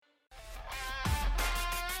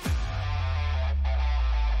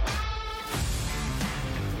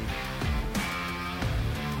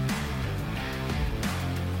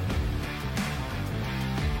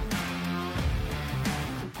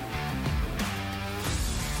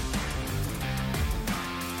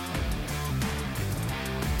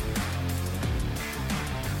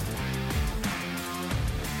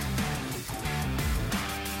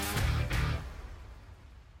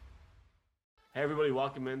Hey everybody,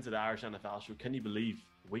 welcome into the Irish NFL show. Can you believe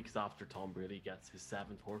weeks after Tom Brady gets his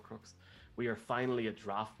 7th Horcrux, we are finally at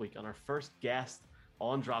draft week, and our first guest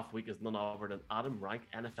on draft week is none other than Adam Rank,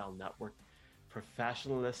 NFL Network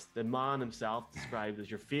professionalist, the man himself described as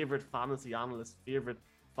your favorite fantasy analyst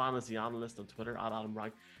on Twitter at Adam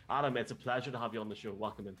Rank. Adam, it's a pleasure to have you on the show.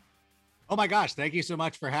 Welcome in. Oh my gosh, thank you so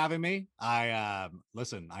much for having me. I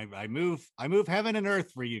move heaven and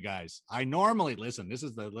earth for you guys. I normally listen. This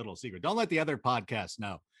is the little secret. Don't let the other podcasts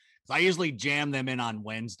know. I usually jam them in on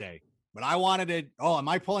Wednesday. But I wanted to, am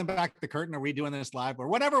I pulling back the curtain? Are we doing this live? Or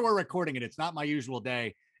whatever we're recording it. It's not my usual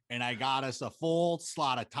day. And I got us a full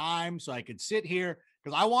slot of time so I could sit here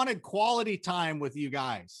because I wanted quality time with you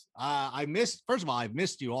guys. I've missed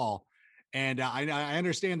you all. And I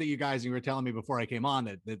understand that you guys, you were telling me before I came on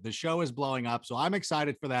that the show is blowing up. So I'm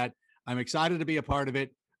excited for that. I'm excited to be a part of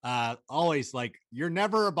it. Always, like, you're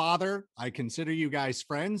never a bother. I consider you guys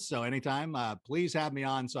friends. So anytime, please have me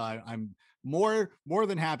on. So I'm more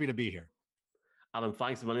than happy to be here. Adam,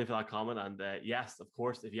 thanks a million for that comment. And yes, of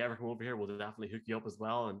course, if you ever come over here, we'll definitely hook you up as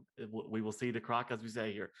well. And we will see the crack, as we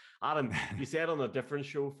say here. Adam, you said on a different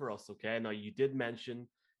show for us, okay? Now, you did mention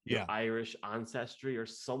your Irish ancestry or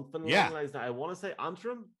something along those lines. I want to say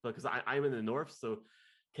Antrim because I'm in the north. So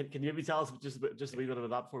can you maybe tell us just a wee bit about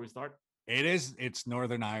that before we start? It's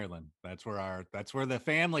Northern Ireland. That's where the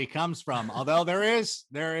family comes from. Although there's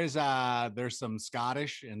some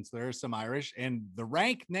Scottish and there's some Irish, and the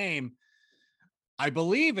Rank name, I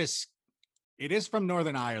believe, it is from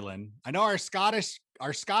Northern Ireland. I know our Scottish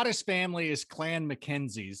family is Clan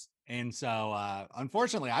Mackenzie's. And so,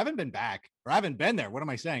 unfortunately, I haven't been back, or I haven't been there. What am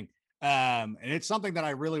I saying? And it's something that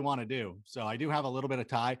I really want to do. So I do have a little bit of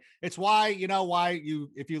tie. It's why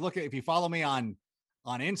if you follow me on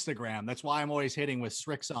Instagram, that's why I'm always hitting with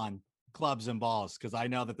Srixon clubs and balls, because I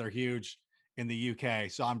know that they're huge in the UK.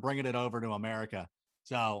 So I'm bringing it over to America.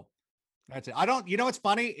 So that's it. What's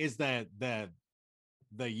funny is the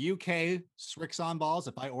UK Srixon balls,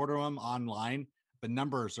 if I order them online, the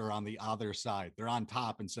numbers are on the other side. They're on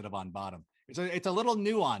top instead of on bottom. It's a little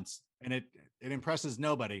nuance, and it impresses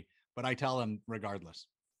nobody, but I tell them regardless.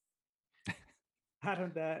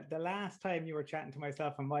 Adam, the last time you were chatting to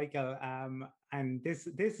myself and Michael, and this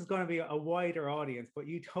is going to be a wider audience, but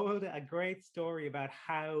you told a great story about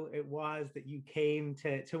how it was that you came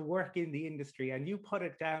to work in the industry, and you put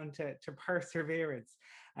it down to perseverance.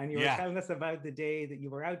 And you were telling us about the day that you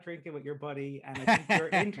were out drinking with your buddy, and I think your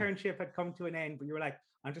internship had come to an end, but you were like,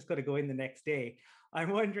 I'm just going to go in the next day.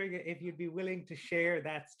 I'm wondering if you'd be willing to share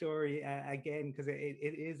that story again, because it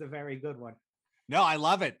is a very good one. No, I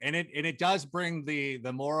love it. And it does bring the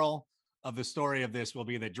moral of the story of this will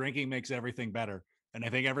be that drinking makes everything better. And I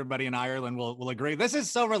think everybody in Ireland will agree. This is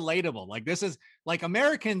so relatable. Like, this is like,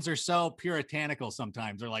 Americans are so puritanical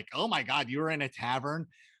sometimes. They're like, oh my God, you were in a tavern.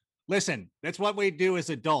 Listen, that's what we do as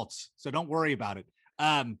adults. So don't worry about it.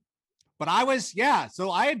 But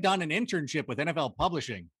so I had done an internship with NFL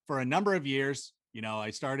Publishing for a number of years.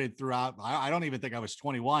 I started throughout, I don't even think I was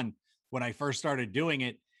 21 when I first started doing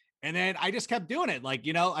it. And then I just kept doing it. Like,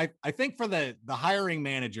 I think for the hiring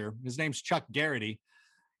manager, his name's Chuck Garrity.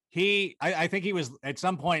 I think he was, at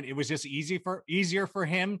some point, it was just easier for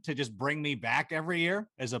him to just bring me back every year,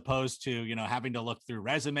 as opposed to, having to look through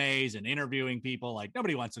resumes and interviewing people. Like,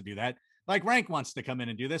 nobody wants to do that. Like, Rank wants to come in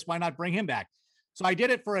and do this. Why not bring him back? So I did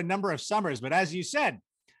it for a number of summers. But as you said,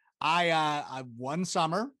 one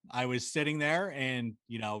summer I was sitting there, and,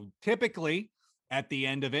 typically at the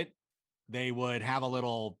end of it, we would have a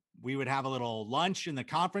little lunch in the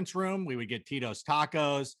conference room. We would get Tito's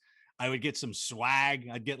tacos. I would get some swag.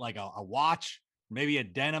 I'd get like a watch, maybe a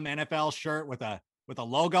denim NFL shirt with a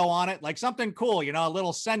logo on it, like something cool, a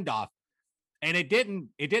little send off. And it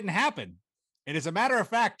didn't happen. And as a matter of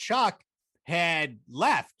fact, Chuck had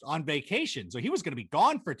left on vacation, so he was going to be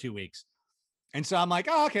gone for 2 weeks. And so I'm like,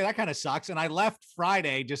 oh, okay, that kind of sucks. And I left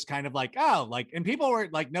Friday just kind of like, and people were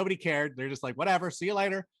like, nobody cared. They're just like, whatever, see you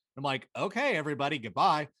later. I'm like, okay, everybody,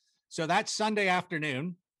 goodbye. So that Sunday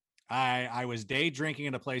afternoon, I was day drinking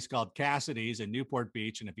at a place called Cassidy's in Newport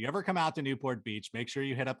Beach. And if you ever come out to Newport Beach, make sure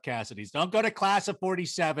you hit up Cassidy's. Don't go to Class of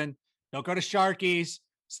 47. Don't go to Sharky's.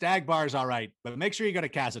 Stag Bar's all right, but make sure you go to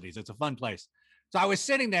Cassidy's. It's a fun place. So I was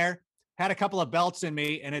sitting there, had a couple of belts in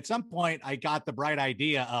me. And at some point I got the bright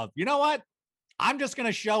idea of, you know what? I'm just going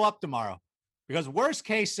to show up tomorrow, because worst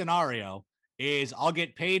case scenario is I'll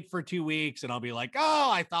get paid for 2 weeks and I'll be like,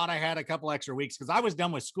 oh, I thought I had a couple extra weeks, because I was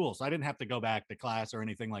done with school. So I didn't have to go back to class or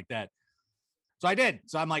anything like that. So I did.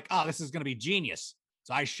 So I'm like, oh, this is going to be genius.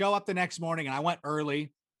 So I show up the next morning, and I went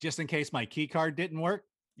early just in case my key card didn't work.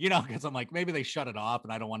 you know, because I'm like, maybe they shut it off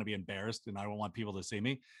and I don't want to be embarrassed and I don't want people to see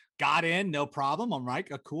me. Got in, no problem. I'm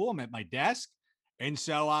like, cool. I'm at my desk. And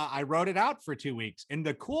so I wrote it out for 2 weeks. And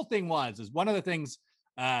the cool thing is one of the things,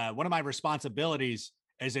 one of my responsibilities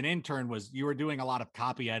as an intern was you were doing a lot of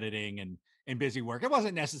copy editing and busy work. It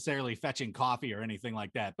wasn't necessarily fetching coffee or anything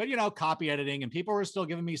like that, but, you know, copy editing, and people were still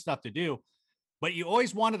giving me stuff to do. But you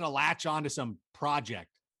always wanted to latch onto some project.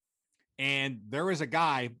 And there was a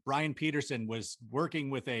guy, Brian Peterson, was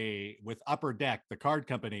working with Upper Deck, the card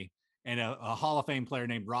company, and a Hall of Fame player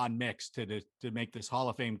named Ron Mix to make this Hall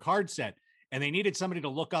of Fame card set. And they needed somebody to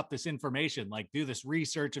look up this information, like do this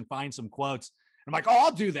research and find some quotes. I'm like, oh,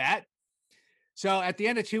 I'll do that. So at the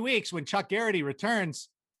end of 2 weeks, when Chuck Garrity returns,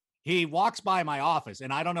 he walks by my office,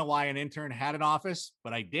 and I don't know why an intern had an office,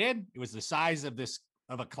 but I did. It was the size of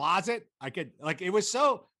a closet. I could, like, it was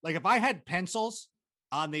so, like, if I had pencils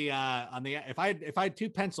if I had two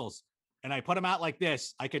pencils and I put them out like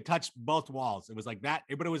this, I could touch both walls. It was like that,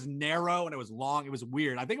 but it was narrow and it was long. It was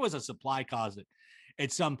weird. I think it was a supply closet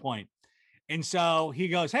at some point. And so he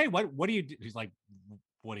goes, hey, what do you do? He's like,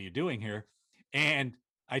 what are you doing here? And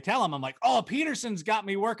I tell him, I'm like, oh, Peterson's got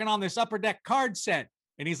me working on this Upper Deck card set.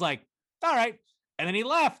 And he's like, all right. And then he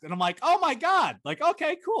left. And I'm like, oh my God, like,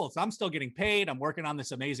 okay, cool. So I'm still getting paid. I'm working on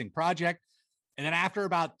this amazing project. And then after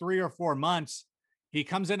about 3 or 4 months, he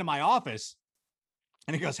comes into my office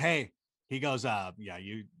and he goes, hey, yeah,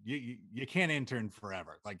 you can't intern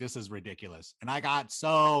forever. Like, this is ridiculous. And I got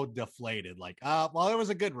so deflated, like, well, it was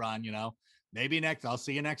a good run, you know, maybe I'll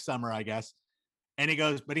see you next summer, I guess. And he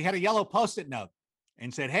goes, but he had a yellow Post-it note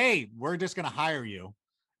and said, hey, we're just going to hire you.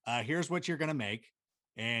 Here's what you're going to make.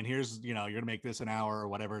 And here's, you know, you're going to make this an hour or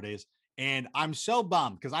whatever it is. And I'm so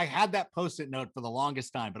bummed because I had that Post-it note for the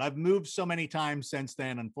longest time, but I've moved so many times since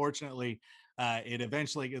then. Unfortunately, it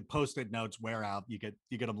eventually, Post-it notes wear out. You get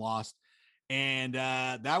them lost. And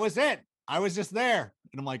that was it. I was just there.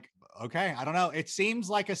 And I'm like, okay, I don't know. It seems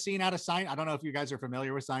like a scene out of Seinfeld. I don't know if you guys are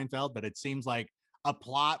familiar with Seinfeld, but it seems like a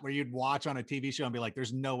plot where you'd watch on a TV show and be like,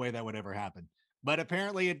 there's no way that would ever happen. But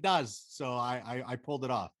apparently it does. So I pulled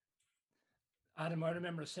it off. Adam, I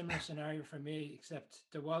remember a similar scenario for me, except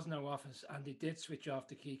there was no office and they did switch off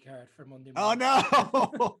the key card for Monday morning. Oh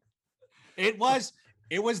no. It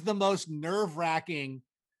was the most nerve-wracking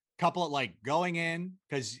couple of, like, going in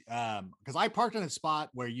because I parked in a spot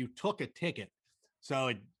where you took a ticket.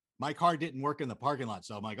 So my car didn't work in the parking lot.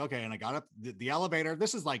 So I'm like, okay. And I got up the elevator.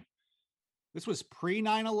 This was pre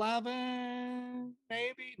 9/11,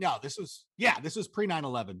 maybe. No, this was pre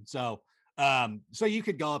 9/11. So you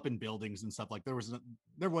could go up in buildings and stuff. Like,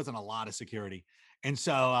 there wasn't a lot of security. And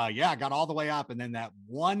so, I got all the way up. And then that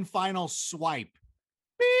one final swipe,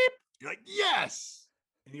 beep, you're like, yes.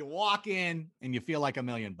 And you walk in and you feel like $1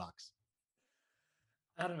 million.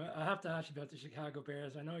 Adam, I have to ask you about the Chicago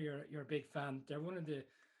Bears. I know you're a big fan. They're one of the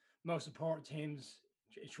most important teams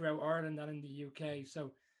throughout Ireland and in the UK.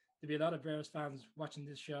 So there'll be a lot of Bears fans watching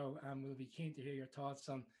this show, and we'll be keen to hear your thoughts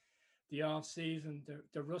on the off season,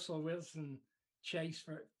 the Russell Wilson chase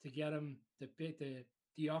to get him,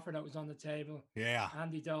 the offer that was on the table. Yeah,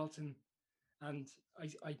 Andy Dalton, and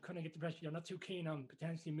I couldn't get the impression you're not too keen on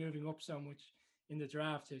potentially moving up so much in the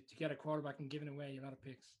draft to get a quarterback and giving away a lot of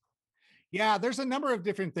picks. Yeah, there's a number of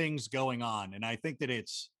different things going on, and I think that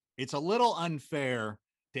it's a little unfair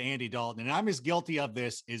to Andy Dalton, and I'm as guilty of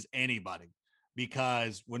this as anybody,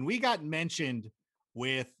 because when we got mentioned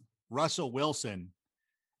with Russell Wilson,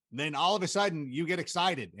 then all of a sudden you get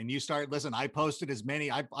excited and you start, listen, I posted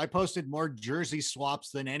I posted more jersey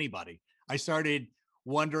swaps than anybody. I started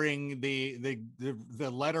wondering the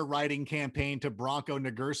letter writing campaign to Bronco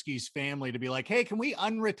Nagurski's family to be like, hey, can we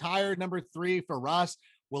unretire number 3 for Russ?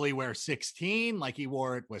 Will he wear 16 like he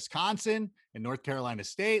wore at Wisconsin and North Carolina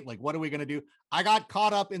State? Like, what are we going to do? I got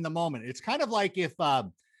caught up in the moment. It's kind of like if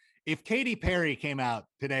Katy Perry came out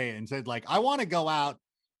today and said, like, I want to go out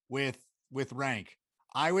with rank,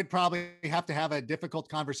 I would probably have to have a difficult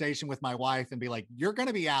conversation with my wife and be like, you're going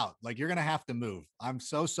to be out. Like, you're going to have to move. I'm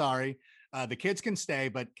so sorry. The kids can stay,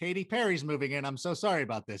 but Katy Perry's moving in. I'm so sorry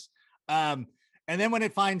about this. And then when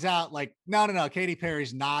it finds out, like, no, Katy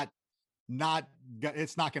Perry's not,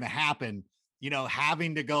 it's not going to happen, you know,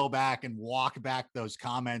 having to go back and walk back those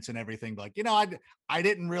comments and everything. Like, you know, I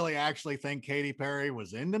didn't really actually think Katy Perry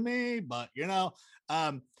was into me, but, you know,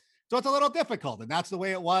 so it's a little difficult. And that's the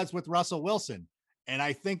way it was with Russell Wilson. And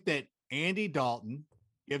I think that Andy Dalton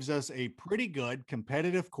gives us a pretty good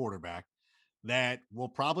competitive quarterback that will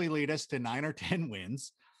probably lead us to 9 or 10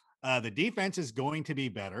 wins. The defense is going to be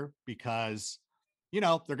better because, you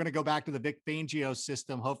know, they're going to go back to the Vic Fangio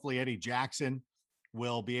system. Hopefully Eddie Jackson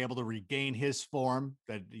will be able to regain his form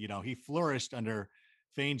that, you know, he flourished under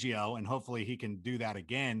Fangio, and hopefully he can do that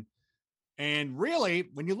again. And really,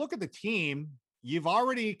 when you look at the team, you've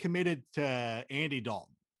already committed to Andy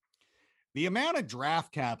Dalton. The amount of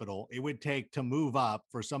draft capital it would take to move up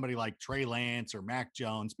for somebody like Trey Lance or Mac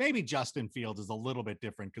Jones, maybe Justin Fields is a little bit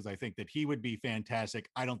different because I think that he would be fantastic.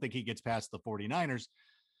 I don't think he gets past the 49ers.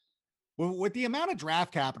 Well, with the amount of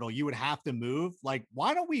draft capital you would have to move, like,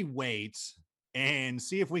 why don't we wait and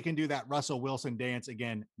see if we can do that Russell Wilson dance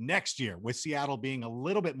again next year with Seattle being a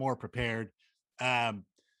little bit more prepared,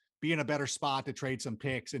 be in a better spot to trade some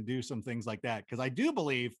picks and do some things like that. Because I do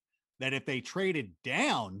believe that if they traded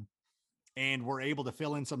down and were able to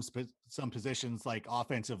fill in some positions like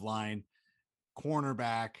offensive line,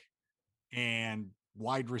 cornerback, and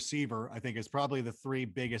wide receiver, I think is probably the three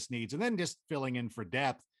biggest needs. And then just filling in for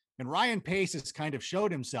depth. And Ryan Pace has kind of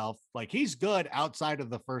showed himself like he's good outside of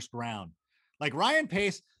the first round. Like Ryan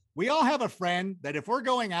Pace, we all have a friend that if we're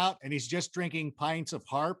going out and he's just drinking pints of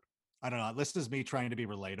Harp, I don't know, this is me trying to be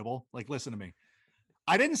relatable. Like, listen to me.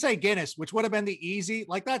 I didn't say Guinness, which would have been the easy,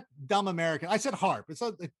 like that dumb American. I said Harp.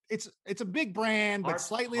 It's a big brand, but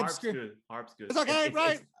slightly obscure. Good. Harp's good. It's okay,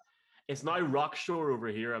 right? It's now Rock Shore over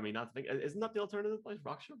here. I mean, I think isn't that the alternative place?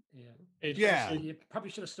 Rock Shore? Yeah. So you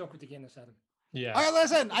probably should have stuck with the Guinness, Adam. Yeah. All right,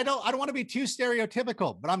 listen, I don't want to be too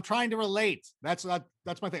stereotypical, but I'm trying to relate. That's my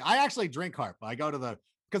thing. I actually drink Harp. I go to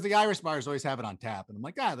because the Irish bars always have it on tap, and I'm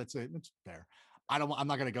like, that's it. It's fair. I'm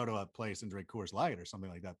not going to go to a place and drink Coors Light or something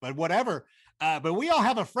like that, but whatever. But we all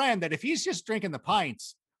have a friend that if he's just drinking the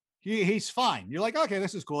pints, he's fine. You're like, okay,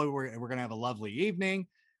 this is cool. We're going to have a lovely evening.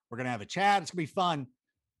 We're going to have a chat. It's going to be fun.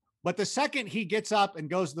 But the second he gets up and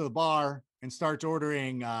goes to the bar and starts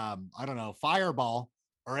ordering, I don't know, Fireball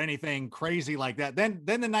or anything crazy like that, then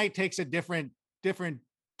the night takes a different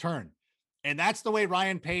turn. And that's the way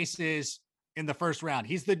Ryan Pace is in the first round.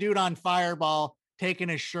 He's the dude on Fireball, taking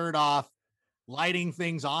his shirt off, lighting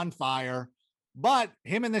things on fire. But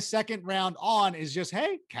him in the second round on is just,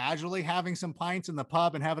 hey, casually having some pints in the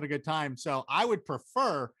pub and having a good time. So I would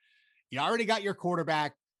prefer, you already got your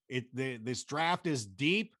quarterback. This draft is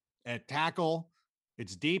deep at tackle.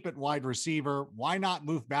 It's deep at wide receiver. Why not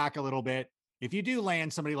move back a little bit? If you do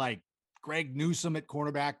land somebody like Greg Newsome at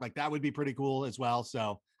cornerback, like that would be pretty cool as well.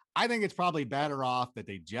 So I think it's probably better off that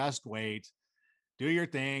they just wait, do your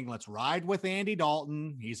thing. Let's ride with Andy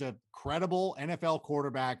Dalton. He's a credible NFL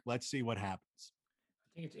quarterback. Let's see what happens.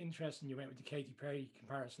 I think it's interesting you went with the Katy Perry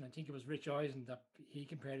comparison. I think it was Rich Eisen that he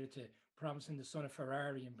compared it to promising the son of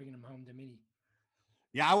Ferrari and bringing him home the Mini.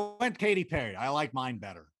 Yeah, I went Katy Perry. I like mine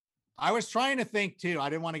better. I was trying to think too.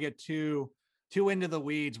 I didn't want to get too into the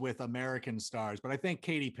weeds with American stars, but I think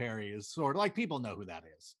Katy Perry is sort of like, people know who that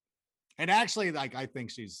is. And actually, like, I think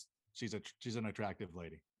she's an attractive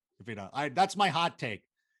lady. If you know, that's my hot take.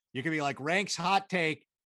 You could be like, Rank's hot take,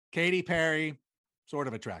 Katy Perry, sort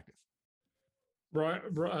of attractive. Right.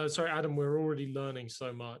 Sorry, Adam, we're already learning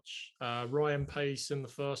so much. Ryan Pace in the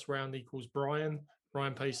first round equals Brian.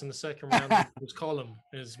 Ryan Pace in the second round equals Colin,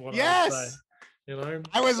 is what I would say. You know,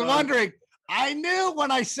 I was wondering. I knew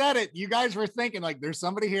when I said it, you guys were thinking like, there's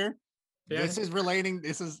somebody here. Yeah. This is relating.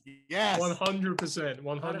 This is, yes. 100%.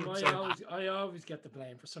 100%. I always get the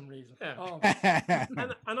blame for some reason. Yeah. Oh.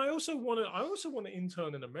 and I also want to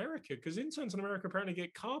intern in America, because interns in America apparently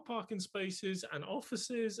get car parking spaces and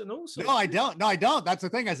offices and also. No, I don't. That's the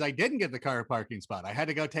thing, is I didn't get the car parking spot. I had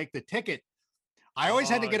to go take the ticket. I always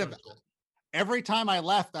had to get every time I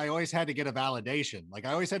left, I always had to get a validation. Like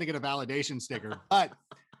I always had to get a validation sticker, but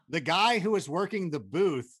the guy who was working the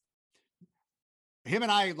booth, him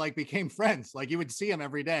and I like became friends. Like you would see him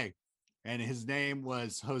every day, and his name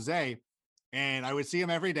was Jose, and I would see him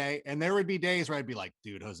every day. And there would be days where I'd be like,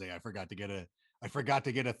 dude, Jose, I forgot to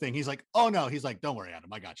get a thing. He's like, oh no. He's like, don't worry,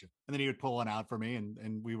 Adam, I got you. And then he would pull one out for me,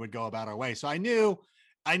 and we would go about our way. So I knew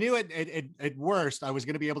at worst I was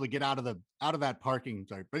going to be able to get out of that parking.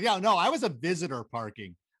 But yeah, no, I was a visitor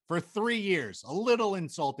parking for 3 years. A little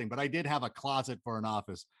insulting, but I did have a closet for an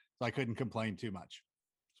office, so I couldn't complain too much.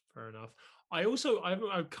 Fair enough. I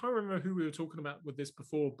can't remember who we were talking about with this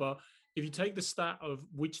before, but if you take the stat of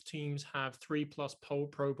which teams have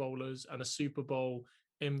 3+ Pro Bowlers and a Super Bowl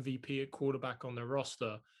MVP at quarterback on their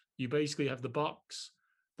roster, you basically have the Bucks,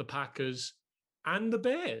 the Packers, and the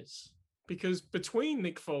Bears. Because between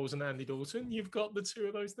Nick Foles and Andy Dalton, you've got the two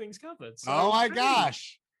of those things covered. So, oh my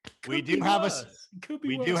gosh. We do have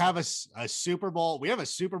a Super Bowl. We have a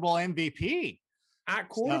Super Bowl MVP at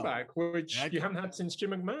quarterback, which you haven't had since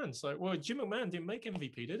Jim McMahon. So, well, Jim McMahon didn't make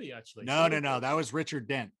MVP, did he? Actually, no. That was Richard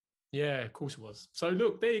Dent. Yeah, of course it was. So,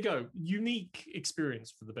 look, there you go. Unique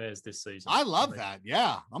experience for the Bears this season. I love that.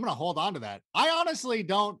 Yeah, I'm gonna hold on to that. I honestly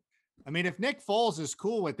don't. I mean, if Nick Foles is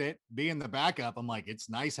cool with it being the backup, I'm like, it's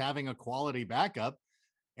nice having a quality backup.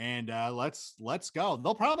 And let's go.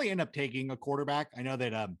 They'll probably end up taking a quarterback. I know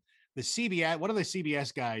that the CBS, one of the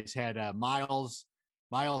CBS guys had Miles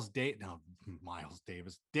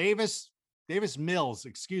Davis Mills,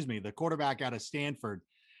 excuse me, the quarterback out of Stanford.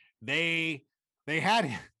 They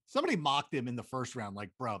had somebody mocked him in the first round. Like,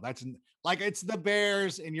 bro, that's like, it's the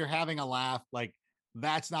Bears and you're having a laugh. Like,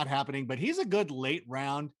 that's not happening. But he's a good late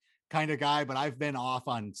round kind of guy. But I've been off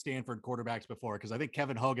on Stanford quarterbacks before because I think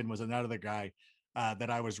Kevin Hogan was another guy that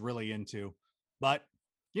I was really into. But,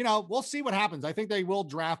 you know, we'll see what happens. I think they will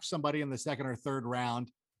draft somebody in the second or third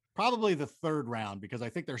round, probably the third round, because I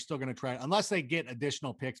think they're still going to try, unless they get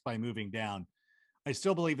additional picks by moving down. I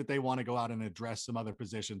still believe that they want to go out and address some other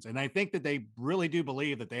positions. And I think that they really do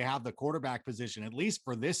believe that they have the quarterback position, at least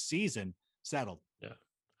for this season, settled. Yeah.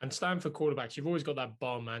 And Stanford quarterbacks, you've always got that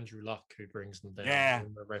bum Andrew Luck who brings them down. Yeah.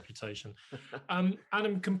 Their reputation.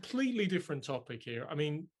 Adam, completely different topic here. I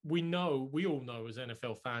mean, we all know as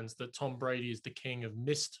NFL fans that Tom Brady is the king of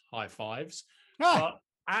missed high fives. But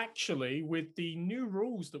actually, with the new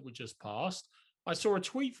rules that were just passed, I saw a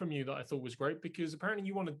tweet from you that I thought was great because apparently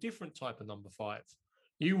you want a different type of number 5.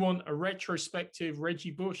 You want a retrospective Reggie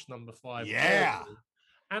Bush number 5. Yeah.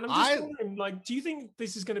 And I'm just wondering, like, do you think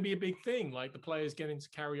this is going to be a big thing? Like the players getting to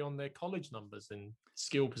carry on their college numbers in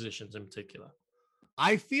skill positions in particular?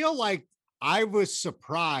 I feel like I was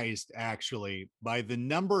surprised actually by the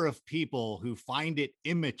number of people who find it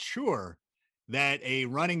immature that a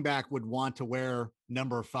running back would want to wear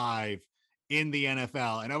number 5 in the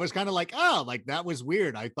NFL. And I was kind of like, oh, like that was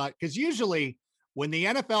weird. I thought, because usually when the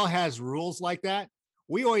NFL has rules like that,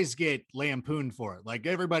 we always get lampooned for it. Like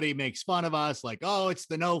everybody makes fun of us, like, oh, it's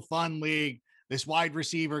the no fun league. This wide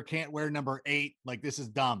receiver can't wear number 8. Like, this is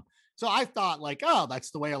dumb. So I thought like, oh,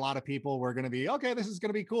 that's the way a lot of people were going to be. Okay, this is going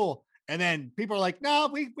to be cool. And then people are like, no,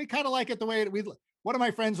 we kind of like it the way we, one of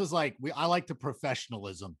my friends was like, I like the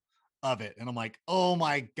professionalism of it. And I'm like, oh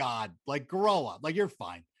my God, like grow up, like you're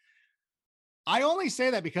fine. I only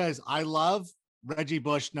say that because I love Reggie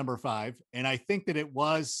Bush number 5. And I think that it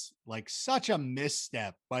was like such a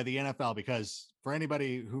misstep by the NFL because for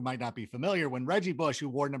anybody who might not be familiar, when Reggie Bush, who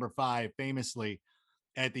wore number 5 famously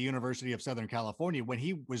at the University of Southern California, when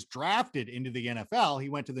he was drafted into the NFL, he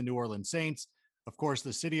went to the New Orleans Saints. Of course,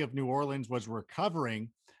 the city of New Orleans was recovering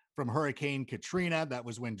from Hurricane Katrina. That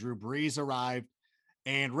was when Drew Brees arrived.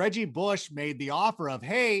 And Reggie Bush made the offer of,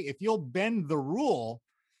 hey, if you'll bend the rule,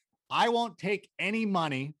 I won't take any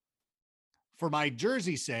money for my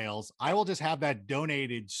jersey sales. I will just have that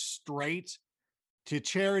donated straight to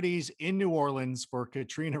charities in New Orleans for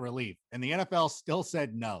Katrina relief. And the NFL still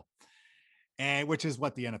said no, and which is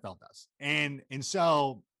what the NFL does. And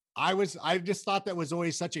so I just thought that was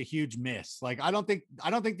always such a huge miss. Like, I don't think the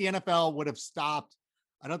NFL would have stopped.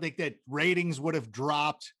 I don't think that ratings would have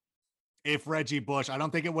dropped if Reggie Bush, I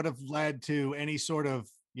don't think it would have led to any sort of,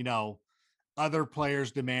 other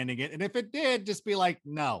players demanding it. And if it did, just be like,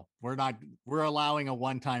 no, we're allowing a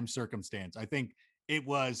one-time circumstance. I think it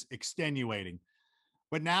was extenuating.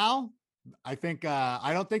 But now I think,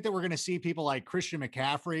 I don't think that we're going to see people like Christian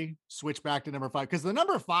McCaffrey switch back to number 5, because the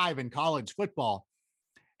number 5 in college football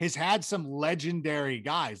has had some legendary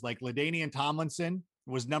guys like LaDainian Tomlinson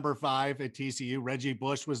was number 5 at TCU. Reggie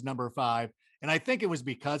Bush was number 5. And I think it was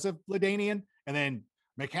because of LaDainian. And then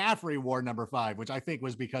McCaffrey wore number 5, which I think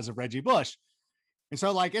was because of Reggie Bush. And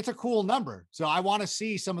so like, it's a cool number. So I want to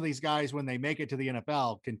see some of these guys when they make it to the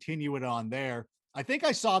NFL, continue it on there. I think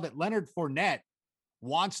I saw that Leonard Fournette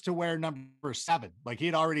wants to wear number 7. Like he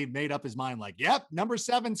had already made up his mind, like, yep, number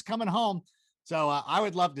 7's coming home. So I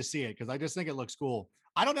would love to see it because I just think it looks cool.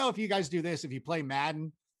 I don't know if you guys do this, if you play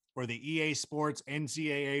Madden or the EA Sports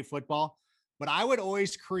NCAA football, but I would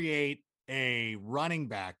always create a running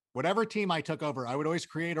back. Whatever team I took over, I would always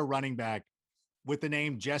create a running back with the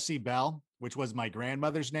name Jesse Bell, which was my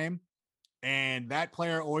grandmother's name. And that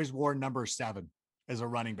player always wore number 7 as a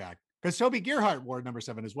running back because Toby Gerhart wore number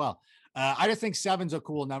 7 as well. I just think 7's a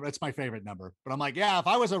cool number. It's my favorite number. But I'm like, yeah, if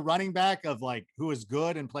I was a running back of like who was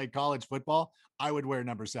good and played college football, I would wear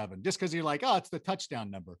number 7 just because you're like, oh, it's the touchdown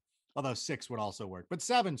number. Although 6 would also work. But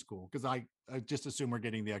 7's cool because I just assume we're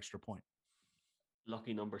getting the extra point.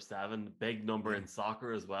 Lucky number 7, big number in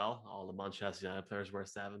soccer as well. All the Manchester United players wear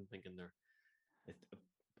 7, thinking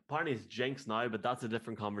apparently it's jinx now, but that's a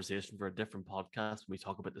different conversation for a different podcast when we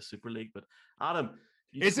talk about the Super League. But Adam,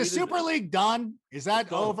 is the Super League done? Is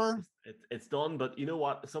that over? It's done, but you know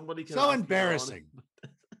what? Somebody can. So embarrassing.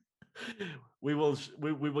 We will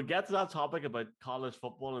get to that topic about college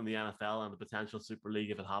football and the NFL and the potential Super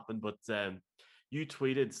League if it happened. But You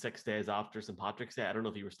tweeted 6 days after St. Patrick's Day. I don't know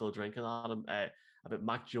if you were still drinking, Adam, about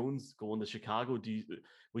Mac Jones going to Chicago.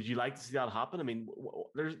 Would you like to see that happen? I mean,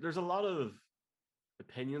 there's a lot of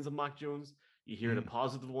opinions of Mac Jones. You hear the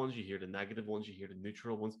positive ones, you hear the negative ones, you hear the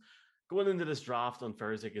neutral ones. Going into this draft on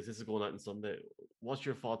Thursday, because this is going out on Sunday, what's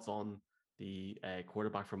your thoughts on the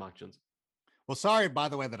quarterback for Mac Jones? Well, sorry, by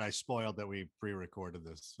the way, that I spoiled that we pre-recorded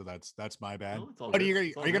this, so that's my bad. No, but are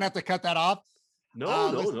you gonna have to cut that off? No,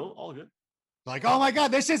 all good. Like, oh my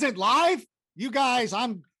God, this isn't live. You guys,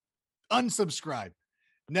 I'm unsubscribed.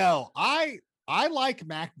 No, I like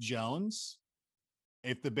Mac Jones.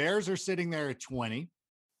 If the Bears are sitting there at 20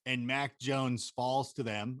 and Mac Jones falls to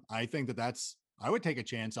them, I think I would take a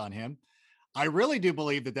chance on him. I really do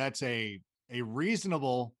believe that that's a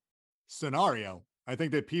reasonable scenario. I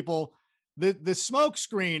think that people, the smoke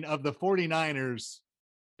screen of the 49ers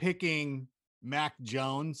picking Mac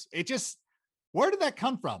Jones, where did that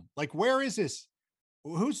come from? Like, where is this?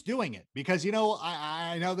 Who's doing it? Because,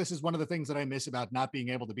 I know this is one of the things that I miss about not being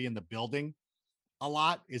able to be in the building a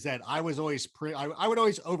lot, is that I was always I would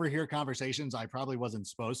always overhear conversations I probably wasn't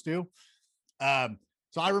supposed to.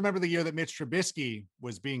 So I remember the year that Mitch Trubisky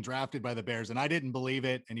was being drafted by the Bears, and I didn't believe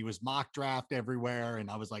it. And he was mock draft everywhere.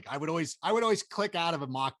 And I was like, I would always click out of a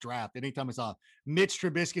mock draft anytime I saw Mitch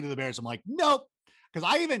Trubisky to the Bears. I'm like, nope. Because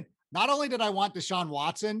not only did I want Deshaun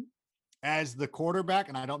Watson as the quarterback,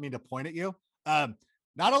 and I don't mean to point at you.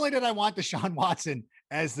 Not only did I want Deshaun Watson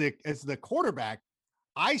as the quarterback,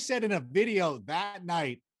 I said in a video that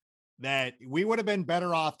night that we would have been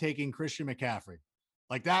better off taking Christian McCaffrey.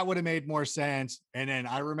 Like, that would have made more sense. And then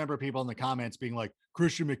I remember people in the comments being like,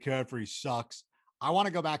 Christian McCaffrey sucks. I want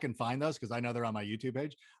to go back and find those because I know they're on my YouTube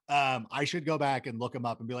page. I should go back and look them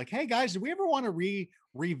up and be like, hey guys, do we ever want to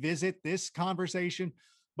revisit this conversation?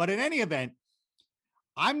 But in any event,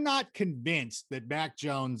 I'm not convinced that Mac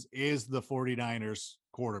Jones is the 49ers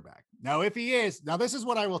quarterback. Now, if he is, this is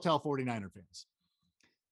what I will tell 49er fans.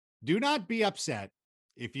 Do not be upset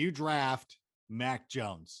if you draft Mac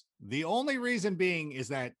Jones. The only reason being is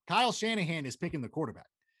that Kyle Shanahan is picking the quarterback.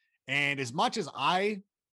 And as much as I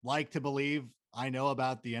like to believe I know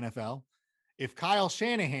about the NFL, if Kyle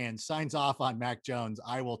Shanahan signs off on Mac Jones,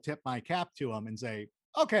 I will tip my cap to him and say,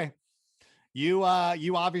 okay, you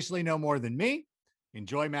obviously know more than me.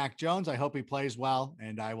 Enjoy Mac Jones. I hope he plays well,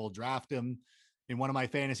 and I will draft him in one of my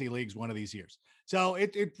fantasy leagues one of these years. So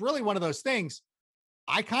it's really one of those things.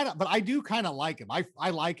 But I do kind of like him. I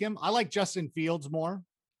like him. I like Justin Fields more,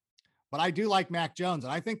 but I do like Mac Jones.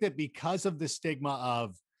 And I think that because of the stigma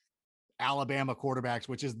of Alabama quarterbacks,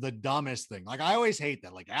 which is the dumbest thing. Like, I always hate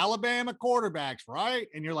that, like, Alabama quarterbacks, right?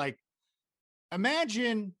 And you're like,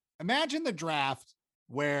 imagine the draft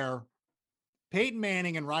where Peyton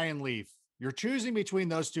Manning and Ryan Leaf, you're choosing between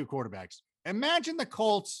those two quarterbacks. Imagine the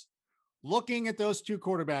Colts looking at those two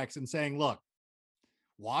quarterbacks and saying, look,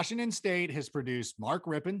 Washington State has produced Mark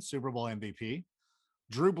Rippon, Super Bowl MVP,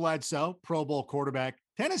 Drew Bledsoe, Pro Bowl quarterback.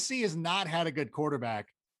 Tennessee has not had a good quarterback.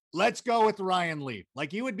 Let's go with Ryan Leaf.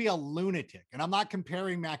 Like, you would be a lunatic. And I'm not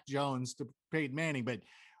comparing Mac Jones to Peyton Manning, but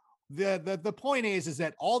the point is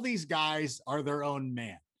that all these guys are their own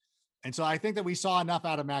man. And so I think that we saw enough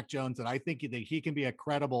out of Mac Jones that I think that he can be a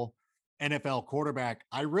credible NFL quarterback.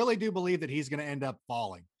 I really do believe that he's going to end up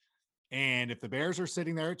falling. And if the Bears are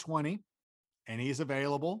sitting there at 20 and he's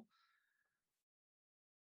available,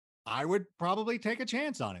 I would probably take a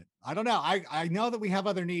chance on it. I don't know. I know that we have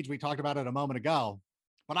other needs. We talked about it a moment ago,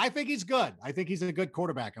 but I think he's good. I think he's a good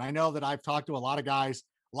quarterback. And I know that I've talked to a lot of guys,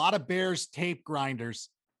 a lot of Bears tape grinders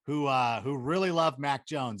who really love Mac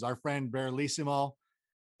Jones. Our friend Bearlissimo,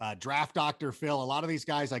 Draft Dr. Phil, a lot of these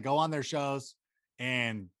guys, I go on their shows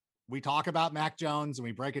and we talk about Mac Jones and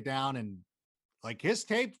we break it down, and like, his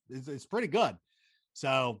tape is pretty good.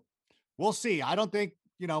 So we'll see. I don't think,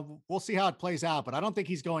 we'll see how it plays out, but I don't think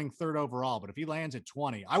he's going third overall. But if he lands at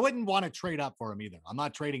 20, I wouldn't want to trade up for him either. I'm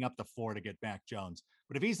not trading up to 4 to get Mac Jones,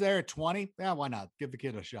 but if he's there at 20, yeah, why not? Give the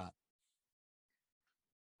kid a shot.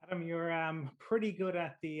 Adam, you're pretty good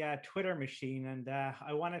at the Twitter machine, and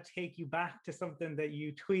I want to take you back to something that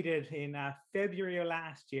you tweeted in February of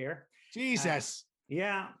last year. Jesus.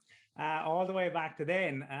 All the way back to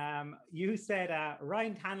then. You said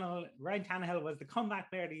Ryan Tannehill was the comeback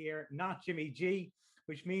player of the year, not Jimmy G,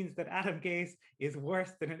 which means that Adam Gase is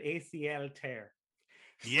worse than an ACL tear.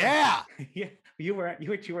 Yeah. Yeah, you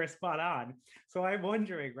were spot on. So I'm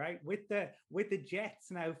wondering, right, with the Jets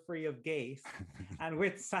now free of Gase and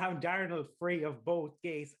with Sam Darnold free of both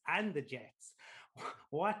Gase and the Jets,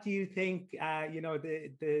 what do you think,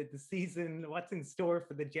 the season, what's in store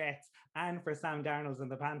for the Jets and for Sam Darnold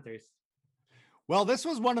and the Panthers? Well, this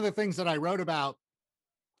was one of the things that I wrote about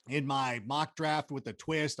in my mock draft with the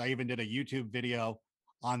twist. I even did a YouTube video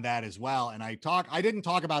on that as well. And I didn't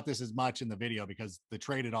talk about this as much in the video because the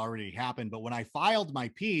trade had already happened. But when I filed my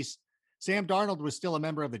piece, Sam Darnold was still a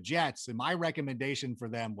member of the Jets. And my recommendation for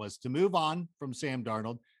them was to move on from Sam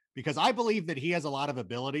Darnold because I believe that he has a lot of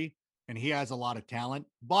ability and he has a lot of talent,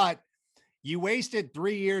 but you wasted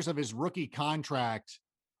 3 years of his rookie contract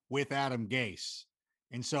with Adam Gase.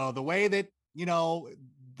 And so the way that,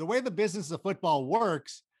 the way the business of football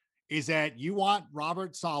works is that you want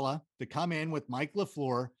Robert Saleh to come in with Mike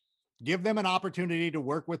LaFleur, give them an opportunity to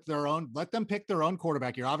work with their own, let them pick their own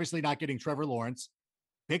quarterback. You're obviously not getting Trevor Lawrence.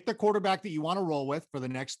 Pick the quarterback that you want to roll with for the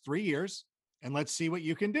next 3 years, and let's see what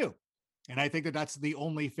you can do. And I think that that's the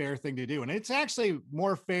only fair thing to do. And it's actually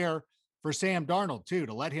more fair for Sam Darnold, too,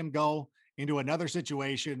 to let him go into another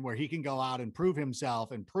situation where he can go out and prove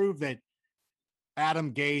himself and prove that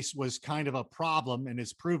Adam Gase was kind of a problem and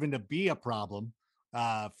is proven to be a problem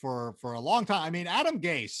for a long time. I mean, Adam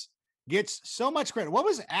Gase gets so much credit. What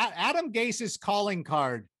was Adam Gase's calling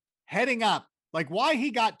card heading up? Like why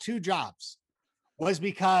he got 2 jobs was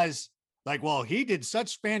because he did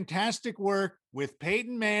such fantastic work with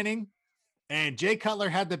Peyton Manning and Jay Cutler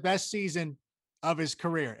had the best season of his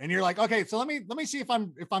career. And you're like, okay, so let me see if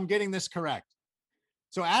I'm getting this correct.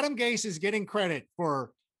 So Adam Gase is getting credit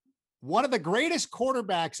for one of the greatest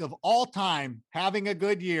quarterbacks of all time having a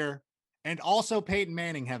good year and also Peyton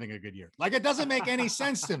Manning having a good year. Like it doesn't make any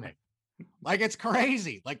sense to me. Like it's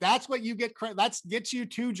crazy. Like that's what you get credit. That gets you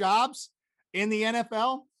 2 jobs in the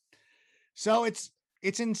NFL. So it's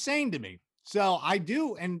insane to me. So I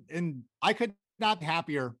do. And I could not be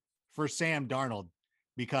happier for Sam Darnold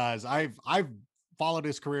because I've followed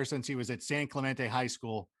his career since he was at San Clemente High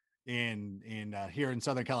School in here in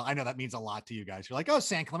Southern California. I know that means a lot to you guys. You're like, oh,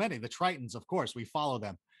 San Clemente, the Tritons, of course, we follow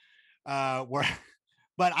them.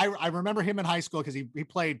 But I remember him in high school because he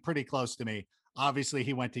played pretty close to me. Obviously,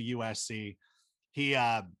 he went to USC.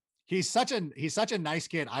 He's such a nice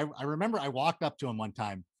kid. I remember I walked up to him one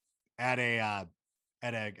time at a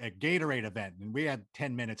Gatorade event, and we had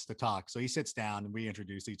 10 minutes to talk. So he sits down and we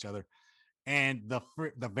introduce each other. And the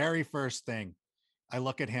very first thing, I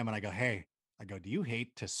look at him and I go, hey, do you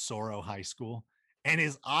hate Tesoro High School? And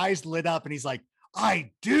his eyes lit up and he's like,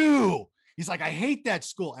 I do. He's like, I hate that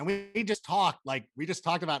school. And we just talked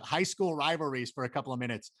about high school rivalries for a couple of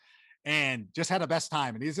minutes and just had the best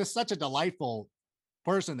time. And he's just such a delightful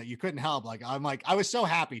person that you couldn't help. I was so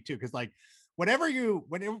happy too. Cause whenever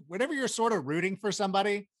you're sort of rooting for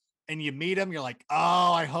somebody and you meet them, you're like,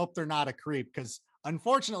 oh, I hope they're not a creep. Cause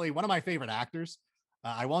unfortunately, one of my favorite actors,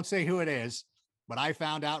 I won't say who it is, but I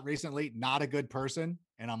found out recently, not a good person.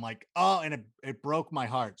 And I'm like, oh, and it broke my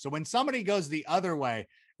heart. So when somebody goes the other way and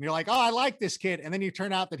you're like, oh, I like this kid. And then you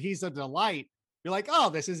turn out that he's a delight. You're like, oh,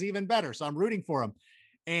 this is even better. So I'm rooting for him.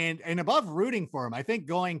 And above rooting for him, I think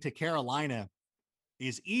going to Carolina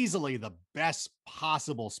is easily the best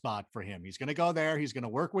possible spot for him. He's going to go there. He's going to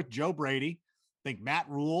work with Joe Brady. I think Matt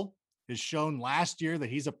Rule has shown last year that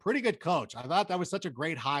he's a pretty good coach. I thought that was such a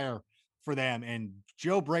great hire for them. And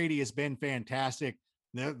Joe Brady has been fantastic.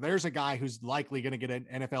 There's a guy who's likely going to get an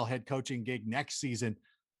NFL head coaching gig next season.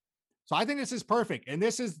 So I think this is perfect. And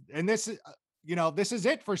this is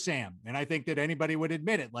it for Sam. And I think that anybody would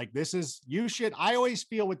admit it. Like I always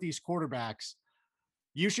feel with these quarterbacks,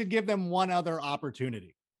 you should give them one other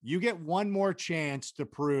opportunity. You get one more chance to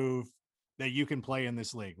prove that you can play in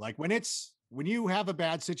this league. Like when you have a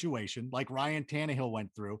bad situation, like Ryan Tannehill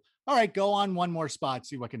went through, all right, go on one more spot,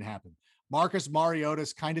 see what can happen. Marcus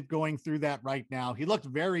Mariota's kind of going through that right now. He looked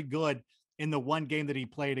very good in the one game that he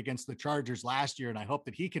played against the Chargers last year, and I hope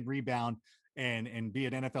that he can rebound and be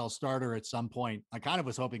an NFL starter at some point. I kind of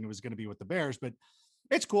was hoping it was going to be with the Bears, but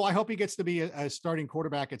it's cool. I hope he gets to be a starting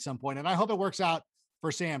quarterback at some point, and I hope it works out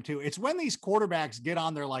for Sam too. It's when these quarterbacks get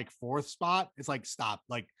on their 4th spot, it's like, stop.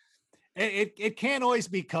 Like it can't always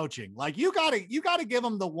be coaching. Like you gotta give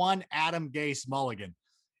him the one Adam Gase mulligan.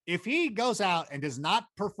 If he goes out and does not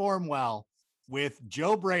perform well with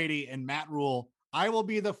Joe Brady and Matt Rule, I will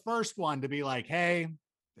be the first one to be like, hey,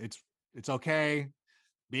 it's okay.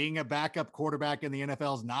 Being a backup quarterback in the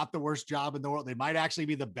NFL is not the worst job in the world. It might actually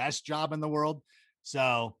be the best job in the world.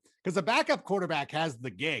 So, because the backup quarterback has the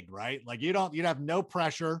gig, right? Like you'd have no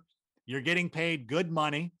pressure. You're getting paid good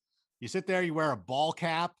money. You sit there, you wear a ball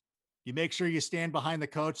cap. You make sure you stand behind the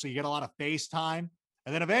coach so you get a lot of face time.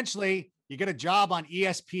 And then eventually you get a job on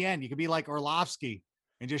ESPN. You can be like Orlovsky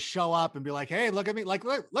and just show up and be like, hey, look at me. Like,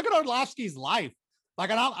 look at Orlovsky's life. Like,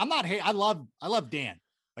 I love Dan.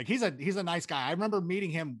 Like he's a nice guy. I remember meeting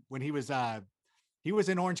him when he was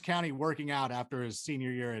in Orange County working out after his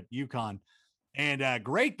senior year at UConn, and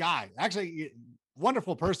great guy. Actually,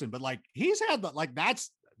 wonderful person, but like he's had like that's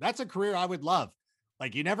a career I would love.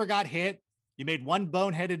 Like you never got hit. You made one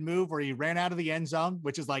boneheaded move where you ran out of the end zone,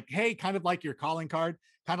 which is like, hey, kind of like your calling card,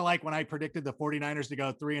 kind of like when I predicted the 49ers to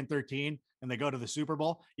go 3-13 and they go to the Super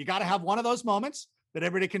Bowl. You got to have one of those moments that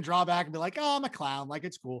everybody can draw back and be like, oh, I'm a clown, like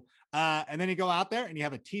it's cool. And then you go out there and you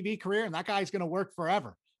have a TV career, and that guy's going to work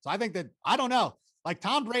forever. So I think that, I don't know, like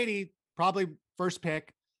Tom Brady, probably first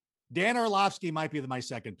pick. Dan Orlovsky might be my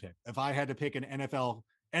second pick if I had to pick an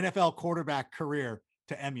NFL quarterback career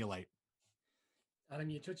to emulate. Adam,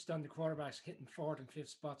 you touched on the quarterbacks hitting fourth and fifth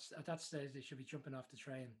spots. At that stage, they should be jumping off the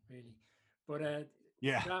train, really. But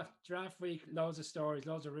yeah, draft week, loads of stories,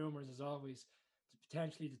 loads of rumors as always.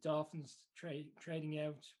 Potentially the Dolphins trading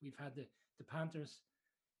out. We've had the Panthers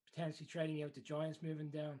potentially trading out, the Giants moving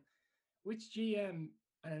down. Which GM,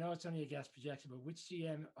 and I know it's only a guess projection, but which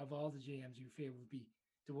GM of all the GMs you feel would be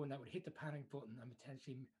the one that would hit the panic button and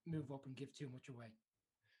potentially move up and give too much away?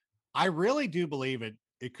 I really do believe it.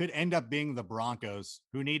 It could end up being the Broncos,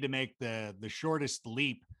 who need to make the shortest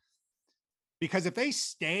leap, because if they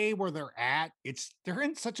stay where they're at, they're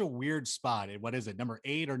in such a weird spot. What is it? Number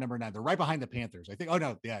 8 or number 9? They're right behind the Panthers, I think. Oh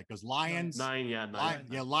no, yeah, it goes Lions, 9, yeah, 9.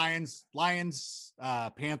 Lions,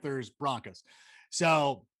 Panthers, Broncos.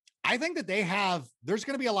 So I think that there's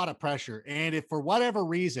going to be a lot of pressure. And if for whatever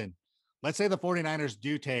reason, let's say the 49ers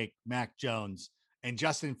do take Mac Jones and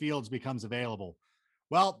Justin Fields becomes available,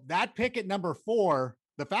 well, that pick at number 4,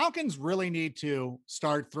 the Falcons really need to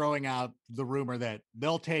start throwing out the rumor that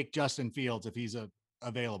they'll take Justin Fields if he's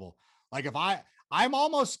available. Like I'm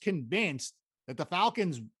almost convinced that the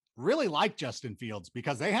Falcons really like Justin Fields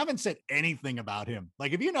because they haven't said anything about him.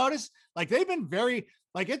 Like, if you notice, like they've been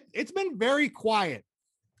it's been very quiet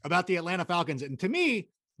about the Atlanta Falcons. And to me,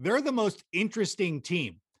 they're the most interesting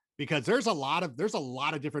team because there's a lot of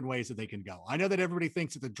different ways that they can go. I know that everybody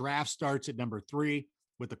thinks that the draft starts at number 3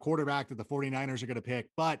 with the quarterback that the 49ers are going to pick,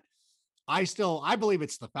 but I believe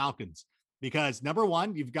it's the Falcons because number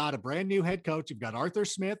 1, you've got a brand new head coach. You've got Arthur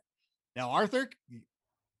Smith. Now, Arthur,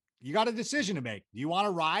 you got a decision to make. Do you want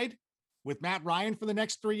to ride with Matt Ryan for the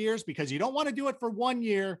next 3 years? Because you don't want to do it for 1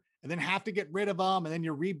 year and then have to get rid of him. And then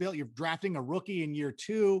you're drafting a rookie in year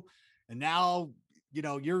 2. And now,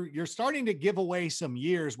 you're starting to give away some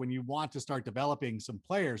years when you want to start developing some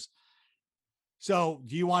players. So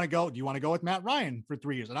do you want to go with Matt Ryan for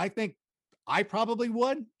 3 years? And I think I probably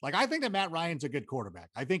would. Like, I think that Matt Ryan's a good quarterback.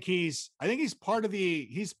 I think he's part of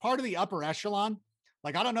the upper echelon.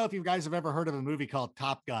 Like, I don't know if you guys have ever heard of a movie called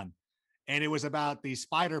Top Gun, and it was about these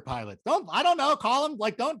fighter pilots. I don't know. Call him. I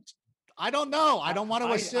don't know. I don't want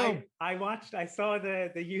to assume. I saw the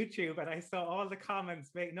YouTube and I saw all the comments.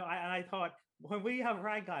 And I thought, when we have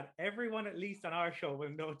rank on, everyone at least on our show will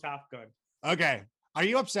know Top Gun. Okay. Are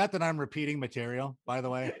you upset that I'm repeating material, by the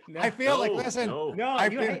way? No, I feel listen.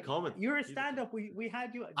 You're a stand-up. We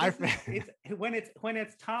had you. When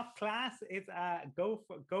it's top class, it's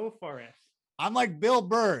go for it. I'm like Bill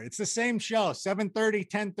Burr. It's the same show, 7:30,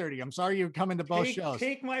 10:30. I'm sorry you're coming to both shows.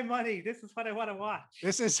 Take my money. This is what I want to watch.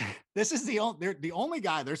 This is the only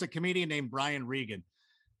guy. There's a comedian named Brian Regan,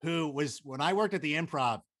 who was, when I worked at the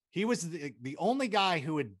Improv, he was the only guy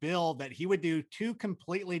who would bill that he would do 2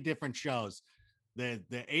 completely different shows.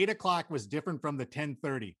 The 8 o'clock was different from the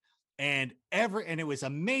 10:30, and it was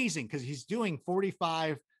amazing because he's doing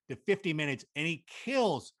 45 to 50 minutes and he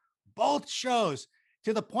kills both shows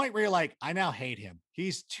to the point where you're like, I now hate him.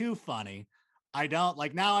 He's too funny. Now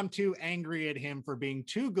I'm too angry at him for being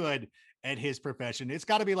too good at his profession. It's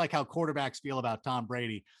got to be like how quarterbacks feel about Tom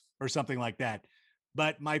Brady or something like that.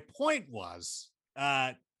 But my point was,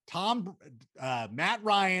 Matt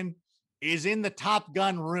Ryan is in the Top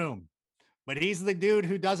Gun room, but he's the dude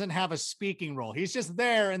who doesn't have a speaking role. He's just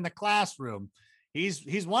there in the classroom.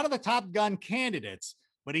 He's one of the Top Gun candidates,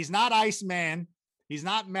 but he's not Iceman. He's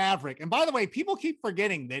not Maverick. And by the way, people keep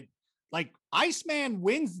forgetting that, like, Iceman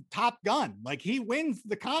wins Top Gun. Like, he wins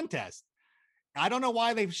the contest. I don't know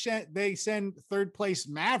why they send third place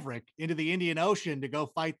Maverick into the Indian Ocean to go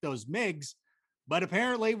fight those MiGs, but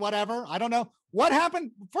apparently, whatever. I don't know what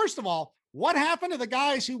happened. First of all, what happened to the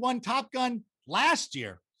guys who won Top Gun last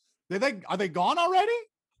year? Are they gone already?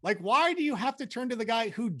 Like, why do you have to turn to the guy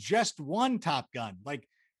who just won Top Gun? Like,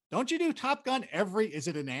 don't you do Top Gun is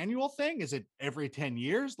it an annual thing? Is it every 10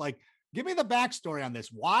 years? Like, give me the backstory on this.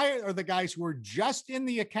 Why are the guys who are just in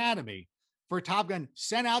the academy for Top Gun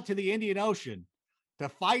sent out to the Indian Ocean to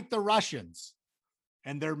fight the Russians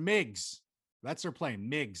and their MiGs? That's their plane,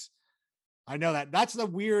 MiGs. I know that. That's the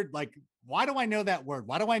weird, like, why do I know that word?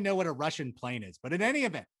 Why do I know what a Russian plane is? But in any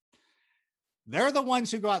event, They're the ones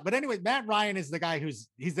who go out. But anyway, Matt Ryan is the guy he's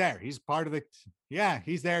there. He's part of the,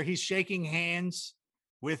 he's there. He's shaking hands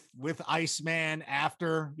with Iceman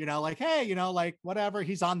after, like, hey, like whatever.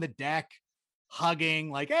 He's on the deck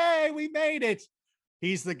hugging, like, hey, we made it.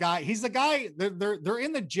 He's the guy. They're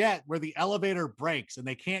in the jet where the elevator breaks and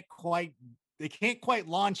they can't quite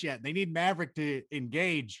launch yet. They need Maverick to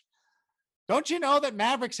engage. Don't you know that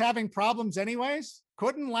Maverick's having problems anyways?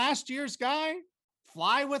 Couldn't last year's guy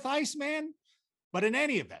fly with Iceman? But in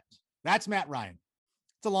any event, that's Matt Ryan.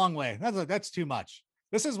 It's a long way. That's too much.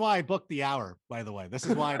 This is why I booked the hour, by the way. This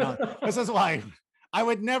is why this is why I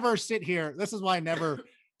would never sit here. This is why I never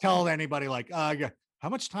tell anybody like, how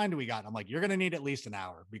much time do we got? I'm like, you're going to need at least an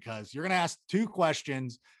hour because you're going to ask 2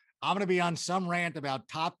 questions. I'm going to be on some rant about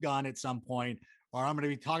Top Gun at some point, or I'm going to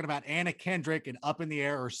be talking about Anna Kendrick and Up in the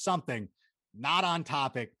Air or something not on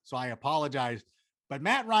topic. So I apologize. But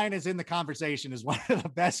Matt Ryan is in the conversation as one of the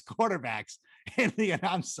best quarterbacks in the, and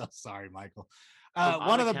I'm so sorry, Michael.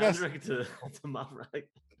 One of the best. To Matt Ryan.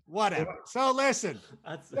 Whatever. So listen,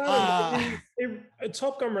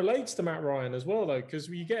 Top Gun relates to Matt Ryan as well, though, because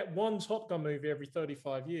you get one Top Gun movie every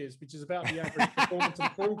 35 years, which is about the average performance of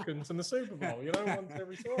the Falcons in the Super Bowl, once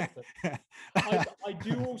every so often. I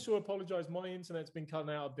do also apologize. My internet's been cutting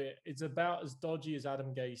out a bit. It's about as dodgy as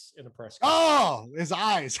Adam Gase in a press conference. Oh, his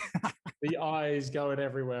eyes. The eyes going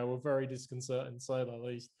everywhere were very disconcerting, to say the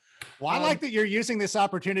least. Well, I like that you're using this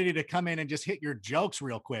opportunity to come in and just hit your jokes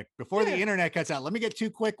real quick before the internet cuts out. Let me get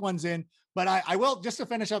 2 quick ones in, but I will, just to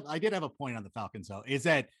finish up. I did have a point on the Falcons though, is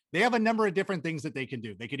that they have a number of different things that they can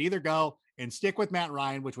do. They could either go and stick with Matt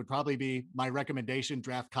Ryan, which would probably be my recommendation,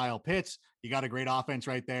 draft Kyle Pitts. You got a great offense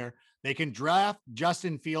right there. They can draft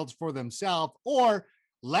Justin Fields for themselves, or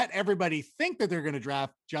let everybody think that they're going to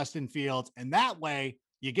draft Justin Fields. And that way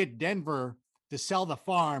you get Denver to sell the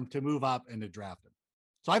farm to move up and to draft him.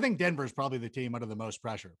 So I think Denver is probably the team under the most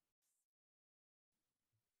pressure.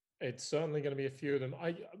 It's certainly going to be a few of them.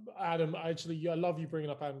 Adam, actually, I love you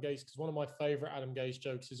bringing up Adam Gase because one of my favorite Adam Gase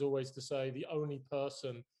jokes is always to say the only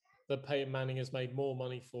person that Peyton Manning has made more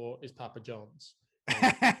money for is Papa John's.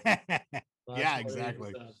 Yeah,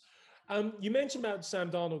 exactly. You mentioned about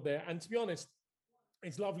Sam Darnold there, and to be honest,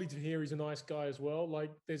 it's lovely to hear he's a nice guy as well.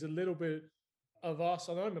 Like, there's a little bit of us,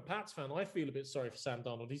 and I'm a Pats fan, I feel a bit sorry for Sam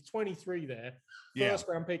Darnold. He's 23 there, first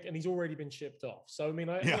round pick, and he's already been shipped off. So, I mean,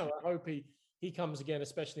 I hope he comes again,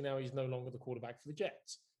 especially now he's no longer the quarterback for the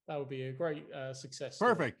Jets. That would be a great success.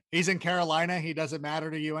 Perfect. He's in Carolina. He doesn't matter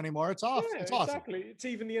to you anymore. It's off. Yeah, it's awesome. Exactly. It's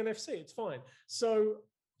even the NFC. It's fine. So,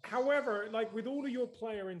 however, like with all of your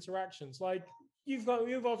player interactions, like you've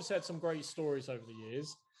obviously had some great stories over the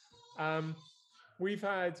years. We've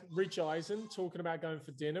had Rich Eisen talking about going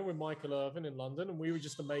for dinner with Michael Irvin in London, and we were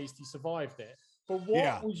just amazed he survived it. But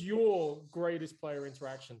what was your greatest player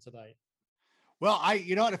interaction today? Well,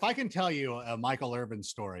 you know what, if I can tell you a Michael Irvin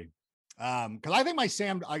story, because I think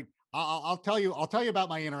I'll tell you about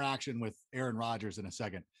my interaction with Aaron Rodgers in a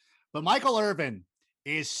second. But Michael Irvin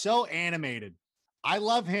is so animated. I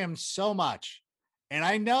love him so much. And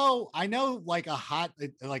I know like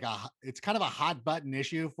it's kind of a hot button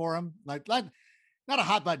issue for him. Like, not a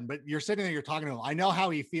hot button, but you're sitting there, you're talking to him. I know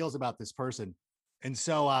how he feels about this person. And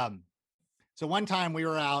so, so one time we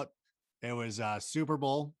were out, it was Super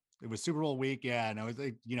Bowl. It was Super Bowl week. Yeah. And it was,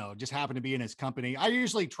 just happened to be in his company. I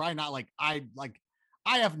usually try not I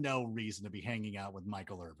have no reason to be hanging out with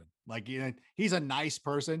Michael Irvin. Like, he's a nice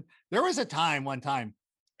person. There was one time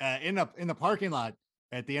in the parking lot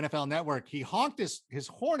at the NFL Network, he honked his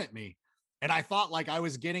horn at me. And I thought like I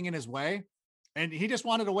was getting in his way, and he just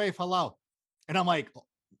wanted to wave hello. And I'm like,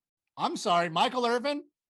 I'm sorry, Michael Irvin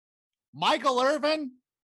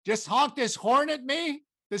just honked his horn at me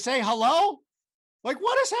to say hello. Like,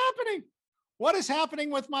 what is happening? What is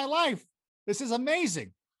happening with my life? This is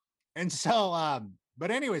amazing. And so,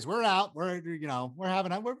 but anyways, we're out, we're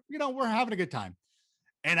having a good time.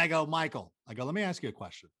 And I go, Michael, let me ask you a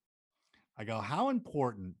question. I go, how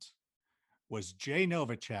important was Jay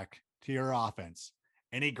Novacek to your offense?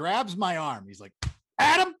 And he grabs my arm. He's like,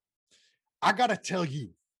 Adam, I got to tell you,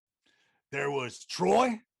 there was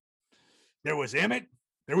Troy, there was Emmett,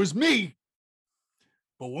 there was me.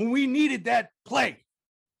 But when we needed that play,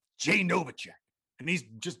 Jay Novacek, and he's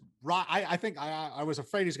just, I think I was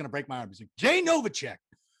afraid he's going to break my arm. He's like, Jay Novacek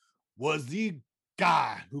was the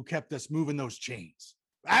guy who kept us moving those chains.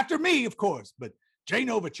 After me, of course, but Jay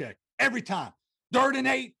Novacek, every time, 3rd and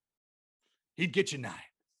 8, he'd get you 9.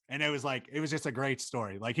 And it was just a great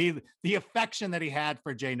story. Like the affection that he had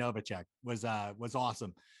for Jay Novacek was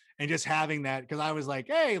awesome. And just having that, because I was like,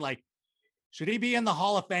 hey, like, should he be in the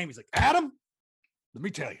Hall of Fame? He's like, Adam, let me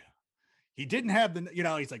tell you, he didn't have the,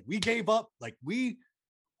 he's like, we gave up. Like when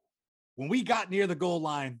we got near the goal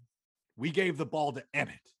line, we gave the ball to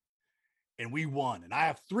Emmett and we won. And I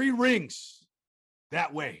have 3 rings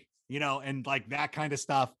that way, and like that kind of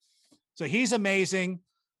stuff. So he's amazing.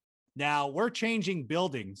 Now we're changing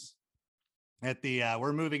buildings at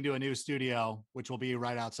we're moving to a new studio, which will be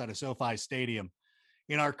right outside of SoFi Stadium.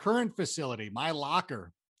 In our current facility, my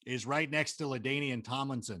locker is right next to LaDainian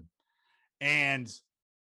Tomlinson. And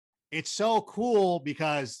it's so cool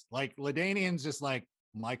because like LaDainian's just like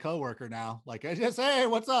my coworker now. Like I just, hey,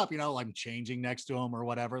 what's up? I'm changing next to him or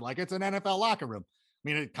whatever. Like it's an NFL locker room. I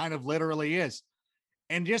mean, it kind of literally is.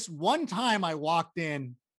 And just one time I walked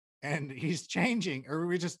in and he's changing, or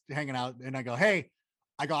we're just hanging out, and I go, hey,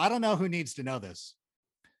 I don't know who needs to know this,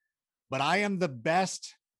 but I am the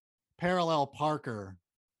best parallel parker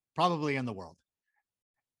probably in the world.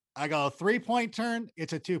 I go 3-point turn.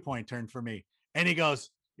 It's a 2-point turn for me. And he goes,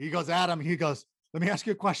 Adam, let me ask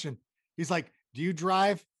you a question. He's like, do you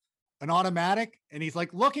drive an automatic? And he's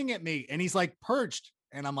like looking at me and he's like perched.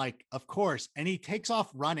 And I'm like, of course. And he takes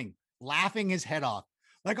off running, laughing his head off.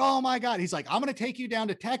 Like, oh my God. He's like, I'm going to take you down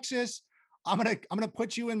to Texas. I'm going to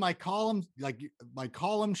put you in my column, like my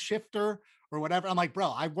column shifter or whatever. I'm like, bro,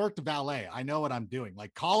 I worked valet. I know what I'm doing.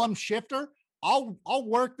 Like column shifter. I'll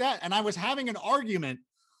work that. And I was having an argument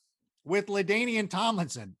with LaDainian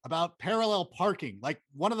Tomlinson about parallel parking, like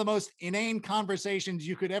one of the most inane conversations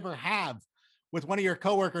you could ever have with one of your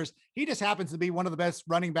coworkers. He just happens to be one of the best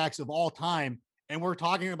running backs of all time. And we're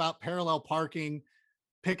talking about parallel parking,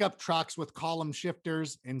 pickup trucks with column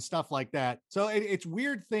shifters and stuff like that. So it's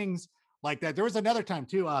weird things like that. There was another time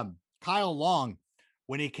too. Kyle Long,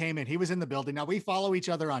 when he came in, he was in the building. Now we follow each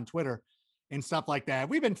other on Twitter and stuff like that.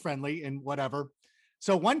 We've been friendly and whatever.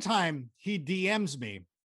 So one time he DMs me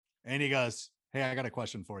and he goes, hey, I got a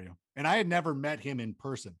question for you. And I had never met him in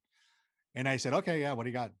person. And I said, okay, yeah, what do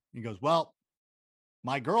you got? He goes, well,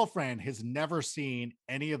 my girlfriend has never seen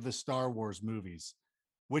any of the Star Wars movies.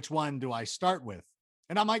 Which one do I start with?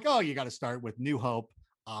 And I'm like, oh, you got to start with New Hope,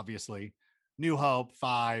 obviously. New Hope,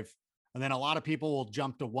 5. And then a lot of people will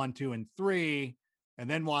jump to 1, 2, and 3, and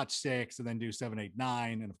then watch 6, and then do 7, 8,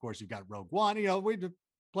 9. And of course, you've got Rogue One. We do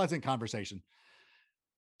pleasant conversation.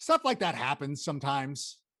 Stuff like that happens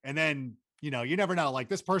sometimes. And then, you never know. Like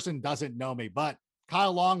this person doesn't know me, but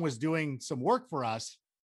Kyle Long was doing some work for us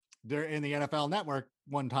there in the NFL Network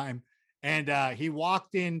one time. And he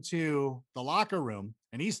walked into the locker room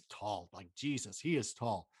and he's tall, like Jesus, he is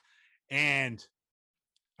tall. And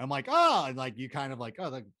I'm like, oh, and like, you kind of like,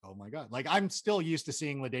 oh my God. Like I'm still used to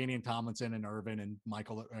seeing LaDainian Tomlinson and Irvin and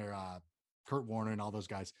Michael or Kurt Warner and all those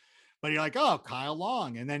guys. But you're like, oh, Kyle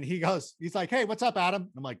Long. And then he's like, hey, what's up, Adam?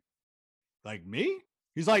 I'm like me?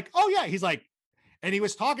 He's like, oh yeah. He's like, and he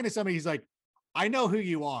was talking to somebody. He's like, I know who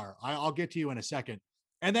you are. I'll get to you in a second.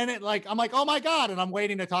 And then I'm like, oh my God. And I'm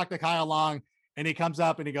waiting to talk to Kyle Long. And he comes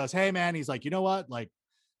up and he goes, hey man, he's like, you know what? Like,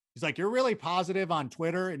 he's like, you're really positive on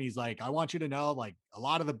Twitter. And he's like, I want you to know, like a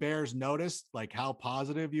lot of the Bears noticed like how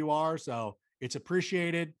positive you are. So it's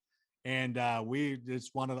appreciated. And I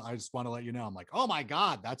just want to let you know. I'm like, oh my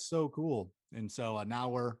God, that's so cool. And so now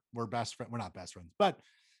we're best friends. We're not best friends, but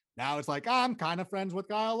now it's like, I'm kind of friends with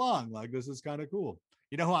Kyle Long. Like, this is kind of cool.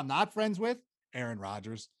 You know who I'm not friends with? Aaron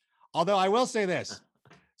Rodgers. Although I will say this.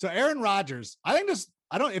 So Aaron Rodgers,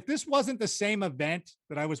 if this wasn't the same event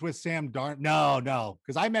that I was with Sam Darnold, no.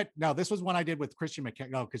 Because this was one I did with Christian McCaffrey.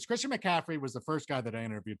 No, because Christian McCaffrey was the first guy that I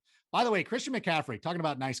interviewed. By the way, Christian McCaffrey, talking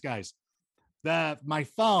about nice guys, my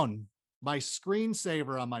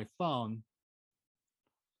screensaver on my phone.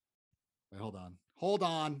 Wait, hold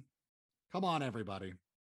on. Come on, everybody.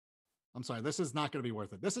 I'm sorry. This is not going to be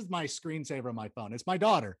worth it. This is my screensaver on my phone. It's my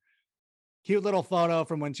daughter. Cute little photo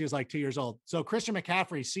from when she was like 2 years old. So Christian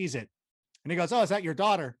McCaffrey sees it and he goes, oh, is that your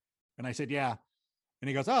daughter? And I said, yeah. And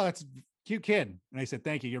he goes, oh, that's a cute kid. And I said,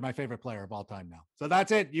 thank you. You're my favorite player of all time now. So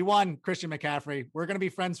that's it. You won, Christian McCaffrey. We're going to be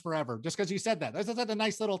friends forever. Just because you said that. That's a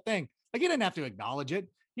nice little thing. Like, you didn't have to acknowledge it.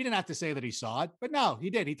 You didn't have to say that he saw it, but no, he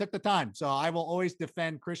did. He took the time. So I will always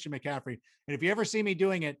defend Christian McCaffrey. And if you ever see me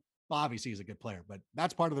doing it, well, obviously he's a good player, but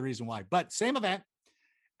that's part of the reason why. But same event,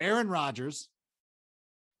 Aaron Rodgers,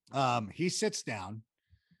 he sits down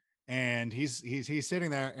and he's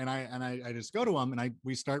sitting there and I just go to him and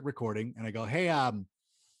we start recording and I go, hey, I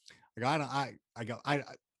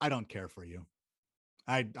don't care for you.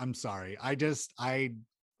 I'm sorry. I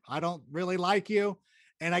don't really like you.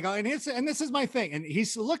 And I go, and this is my thing. And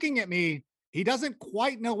he's looking at me. He doesn't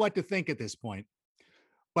quite know what to think at this point,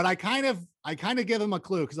 but I kind of give him a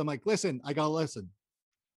clue. Cause I'm like, listen,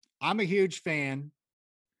 I'm a huge fan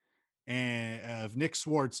of Nick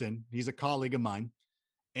Swartzen. He's a colleague of mine.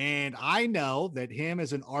 And I know that him,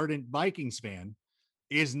 as an ardent Vikings fan,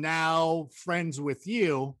 is now friends with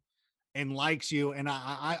you and likes you. And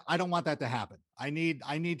I don't want that to happen. I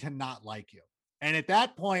need to not like you. And at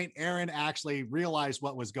that point, Aaron actually realized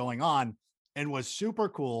what was going on and was super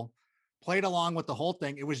cool, played along with the whole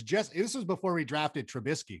thing. This was before we drafted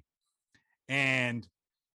Trubisky. And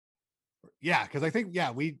yeah, because I think,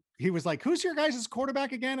 he was like, who's your guys'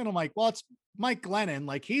 quarterback again? And I'm like, well, it's Mike Glennon.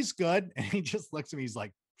 Like, he's good. And he just looks at me, he's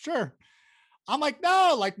like, sure. I'm like,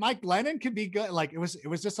 no, like Mike Glennon could be good. Like, it was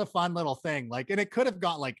just a fun little thing. Like, and it could have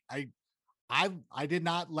gone like, I did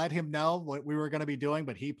not let him know what we were going to be doing,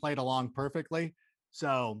 but he played along perfectly.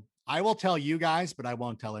 So I will tell you guys, but I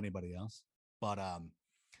won't tell anybody else. But I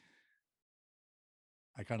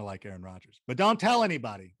kind of like Aaron Rodgers, but don't tell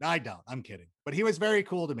anybody. I don't. I'm kidding. But he was very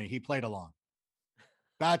cool to me. He played along.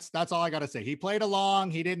 That's all I got to say. He played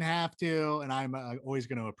along. He didn't have to, and I'm always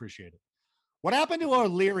going to appreciate it. What happened to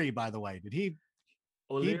O'Leary, by the way? Did he?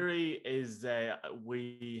 O'Leary is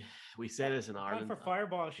we say this in Ireland for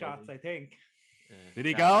fireball shots, I think. Did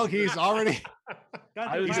he go? He's already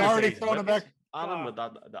he's already thrown it back. Adam, but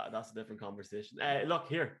that's a different conversation. Look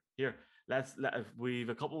here. We've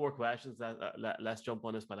a couple more questions. Let's jump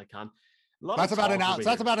on this when I can. That's about an hour.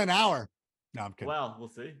 That's about an hour. No, I'm kidding. Well, we'll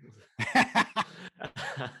see. Have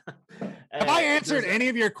I answered any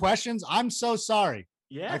of your questions? I'm so sorry.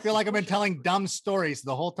 Yeah, I feel like I've been telling dumb stories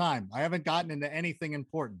the whole time. I haven't gotten into anything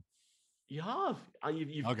important. You have.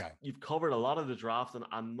 You've covered a lot of the draft,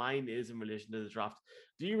 and mine is in relation to the draft.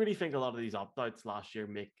 Do you really think a lot of these opt-outs last year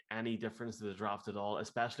make any difference to the draft at all,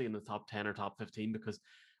 especially in the top 10 or top 15? Because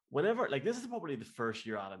whenever, like, this is probably the first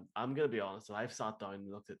year, Adam, I'm going to be honest, and I've sat down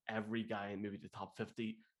and looked at every guy in maybe the top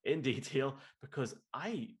 50 in detail, because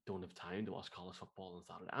I don't have time to watch college football on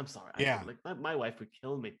Saturday. I'm sorry. Yeah. My wife would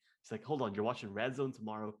kill me. She's like, hold on, you're watching Red Zone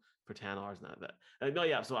tomorrow for 10 hours now. No,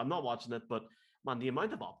 yeah, so I'm not watching it, but man, the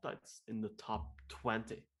amount of opt-outs in the top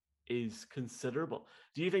 20 is considerable.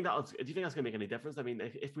 Do you think that's going to make any difference? I mean,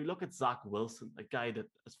 if we look at Zach Wilson, a guy that,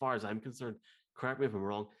 as far as I'm concerned, correct me if I'm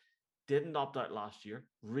wrong, didn't opt out last year,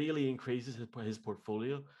 really increases his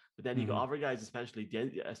portfolio. But then you got other guys, especially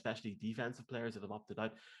defensive players that have opted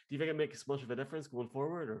out. Do you think it makes much of a difference going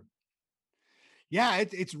forward? Or yeah,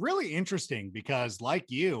 it's really interesting because,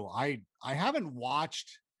 like you, I haven't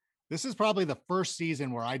watched. This is probably the first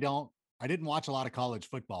season where I didn't watch a lot of college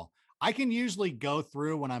football. I can usually go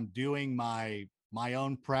through when I'm doing my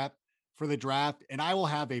own prep for the draft, and I will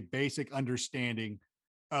have a basic understanding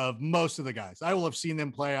of most of the guys. I will have seen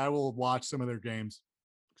them play. I will watch some of their games.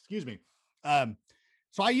 Excuse me.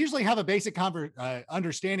 So I usually have a basic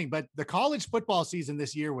understanding, but the college football season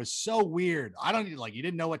this year was so weird. You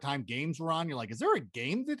didn't know what time games were on. You're like, is there a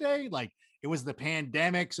game today? Like, it was the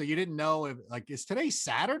pandemic, so you didn't know if, like, is today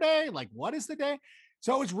Saturday? Like, what is the day?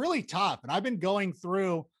 So it was really tough. And I've been going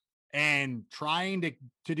through and trying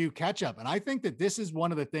to do catch up. And I think that this is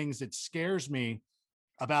one of the things that scares me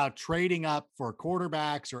about trading up for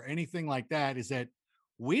quarterbacks or anything like that, is that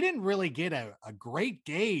we didn't really get a great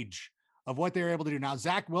gauge of what they were able to do. Now,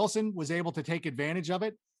 Zach Wilson was able to take advantage of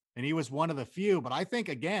it, and he was one of the few. But I think,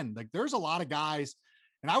 again, like, there's a lot of guys,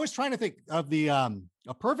 and I was trying to think of the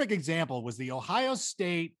a perfect example was the Ohio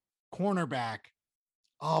State cornerback.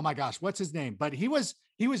 Oh my gosh, what's his name? But he was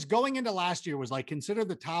going into last year, was like considered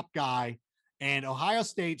the top guy, and Ohio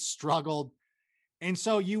State struggled. And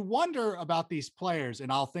so you wonder about these players,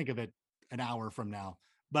 and I'll think of it an hour from now.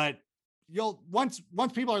 But once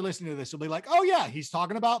people are listening to this, you'll be like, oh yeah, he's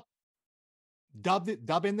talking about dub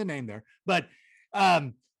in the name there. But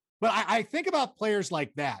I think about players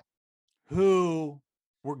like that who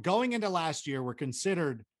were going into last year, were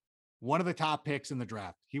considered one of the top picks in the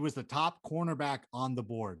draft. He was the top cornerback on the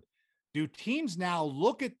board. Do teams now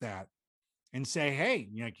look at that and say, hey,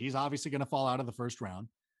 he's obviously going to fall out of the first round?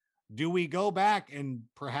 Do we go back and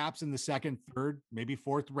perhaps in the second, third, maybe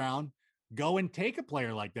fourth round, go and take a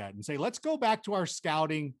player like that and say, let's go back to our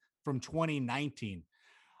scouting from 2019?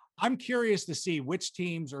 I'm curious to see which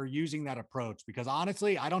teams are using that approach, because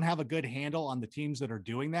honestly, I don't have a good handle on the teams that are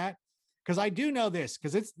doing that. Because I do know this,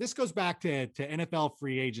 because this goes back to NFL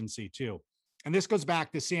free agency too. And this goes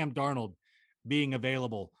back to Sam Darnold being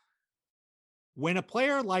available. When a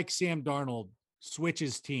player like Sam Darnold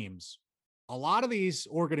switches teams, a lot of these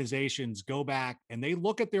organizations go back and they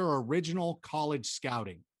look at their original college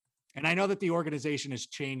scouting. And I know that the organization has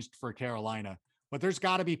changed for Carolina, but there's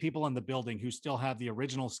got to be people in the building who still have the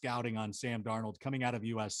original scouting on Sam Darnold coming out of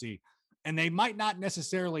USC. And they might not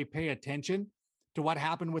necessarily pay attention to what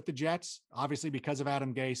happened with the Jets, obviously because of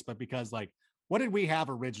Adam Gase, but because, like, what did we have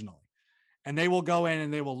originally? And they will go in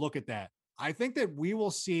and they will look at that. I think that we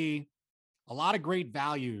will see a lot of great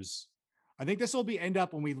values. I think this will end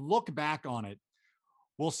up when we look back on it.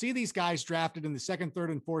 We'll see these guys drafted in the second, third,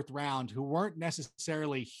 and fourth round who weren't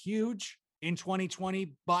necessarily huge in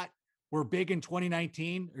 2020, but were big in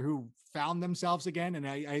 2019, who found themselves again. And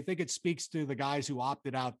I think it speaks to the guys who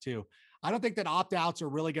opted out too. I don't think that opt-outs are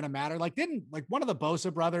really going to matter. Like one of the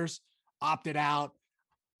Bosa brothers opted out.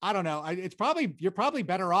 I don't know. You're probably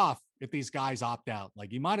better off if these guys opt out.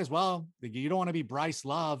 Like you might as well. You don't want to be Bryce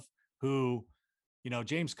Love, who,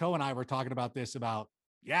 James Coe and I were talking about this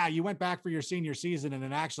yeah, you went back for your senior season and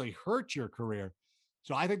it actually hurt your career.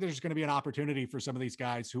 So I think there's going to be an opportunity for some of these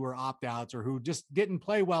guys who are opt-outs or who just didn't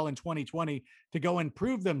play well in 2020 to go and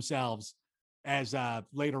prove themselves as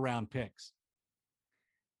later round picks.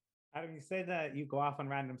 Adam, you said that you go off on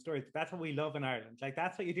random stories, but that's what we love in Ireland. Like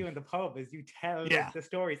that's what you do in the pub is you tell the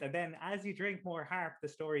stories. And then as you drink more harp, the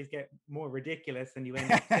stories get more ridiculous and you end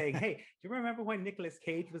up saying, hey, do you remember when Nicolas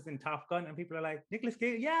Cage was in Top Gun? And people are like, Nicolas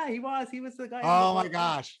Cage? Yeah, he was the guy. Oh my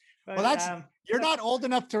gosh. But, well, you're not old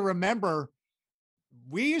enough to remember.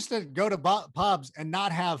 We used to go to pubs and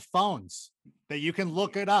not have phones that you can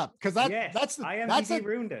look it up. Cause IMDb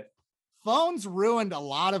ruined it. Phones ruined a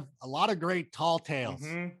lot of great tall tales.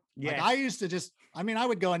 Mm-hmm. Yeah. Like I used to I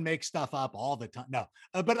would go and make stuff up all the time. No,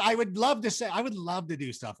 but I would love to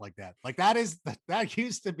do stuff like that. Like that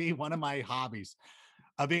used to be one of my hobbies.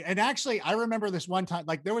 And actually I remember this one time,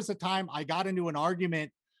 like there was a time I got into an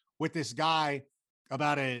argument with this guy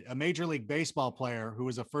about a Major League Baseball player who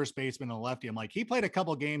was a first baseman and a lefty. I'm like, he played a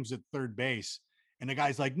couple games at third base. And the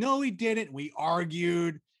guy's like, no, he didn't. We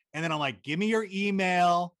argued. And then I'm like, give me your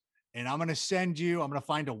email. And I'm going to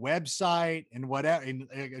find a website and whatever. And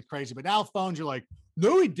it's crazy. But now phones, you're like,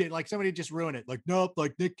 no, he did. Like somebody just ruined it. Like, nope,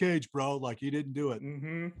 like Nick Cage, bro. Like he didn't do it.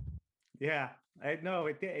 Mm-hmm. Yeah, no,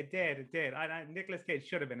 it did. Nicolas Cage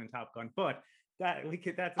should have been in Top Gun, but that would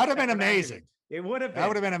have been amazing. It would have been. That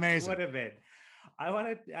would have been amazing. Would have been. I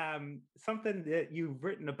wanted something that you've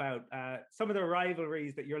written about, some of the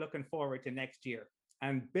rivalries that you're looking forward to next year.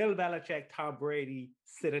 And Bill Belichick, Tom Brady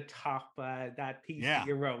sit atop that piece that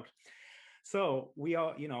you wrote. So we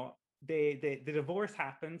all, the divorce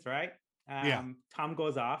happens, right? Tom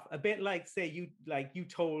goes off a bit like, say you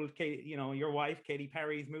told your wife, Katy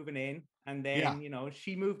Perry's moving in, and then,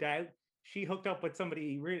 she moved out. She hooked up with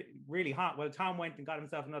somebody really hot. Well, Tom went and got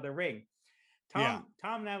himself another ring. Tom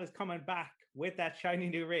now is coming back with that shiny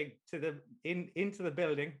new ring into the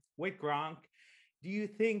building with Gronk. Do you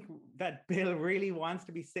think that Bill really wants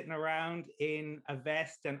to be sitting around in a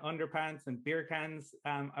vest and underpants and beer cans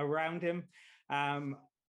around him?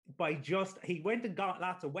 He went and got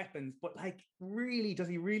lots of weapons, but really, does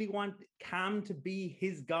he really want Cam to be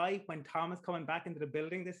his guy when Tom is coming back into the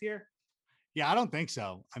building this year? Yeah, I don't think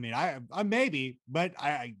so. I mean, I maybe, but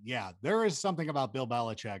there is something about Bill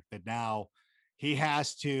Belichick that now he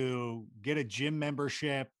has to get a gym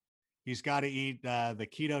membership. He's got to eat the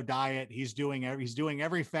keto diet. He's doing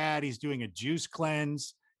every fad. He's doing a juice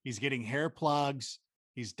cleanse. He's getting hair plugs.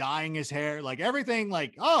 He's dyeing his hair, like everything.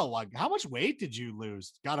 How much weight did you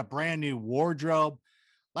lose? Got a brand new wardrobe.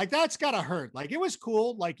 Like that's gotta hurt. Like it was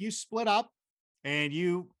cool. Like you split up and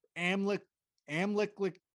you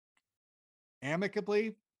amicably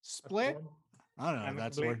split. I don't know.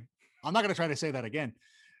 That's word. I'm not gonna try to say that again,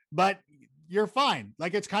 but you're fine.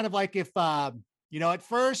 Like it's kind of like if at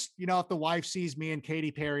first, if the wife sees me and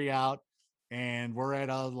Katy Perry out and we're at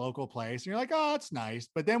a local place and you're like, oh, it's nice.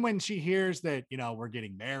 But then when she hears that, we're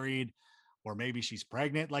getting married or maybe she's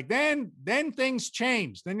pregnant, like then things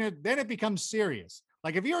change. Then it becomes serious.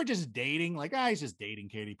 Like if you're just dating, like, he's just dating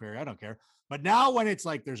Katy Perry, I don't care. But now when it's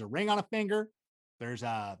like, there's a ring on a finger, there's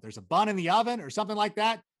a bun in the oven or something like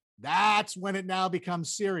that, that's when it now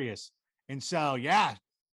becomes serious. And so,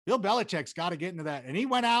 Bill Belichick's got to get into that. And he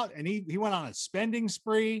went out and he went on a spending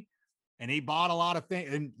spree and he bought a lot of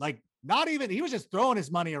things. And he was just throwing his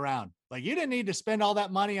money around. Like you didn't need to spend all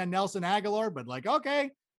that money on Nelson Aguilar, but okay,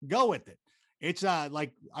 go with it. It's I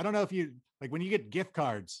don't know if you when you get gift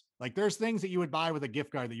cards, there's things that you would buy with a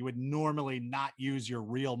gift card that you would normally not use your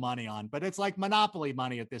real money on, but it's like Monopoly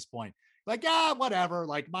money at this point. Whatever,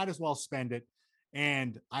 might as well spend it.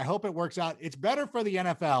 And I hope it works out. It's better for the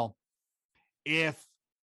NFL if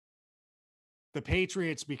the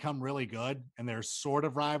Patriots become really good and they're sort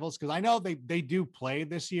of rivals, because I know they do play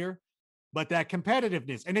this year, but that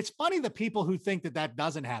competitiveness. And it's funny, the people who think that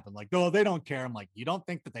doesn't happen, they don't care. I'm like, you don't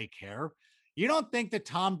think that they care? You don't think that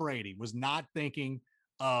Tom Brady was not thinking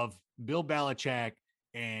of Bill Belichick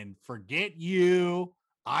and forget you,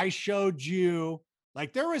 I showed you?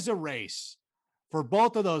 There was a race for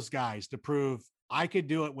both of those guys to prove I could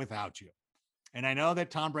do it without you. And I know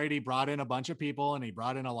that Tom Brady brought in a bunch of people and he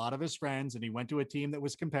brought in a lot of his friends and he went to a team that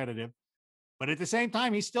was competitive. But at the same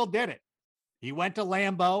time, he still did it. He went to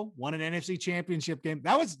Lambeau, won an NFC championship game.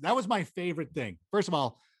 That was my favorite thing. First of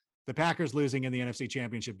all, the Packers losing in the NFC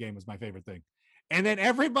championship game was my favorite thing. And then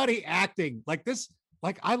everybody acting like this.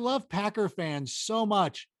 Like, I love Packer fans so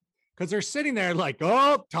much because they're sitting there like,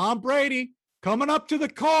 oh, Tom Brady coming up to the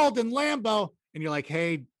cold in Lambeau. And you're like,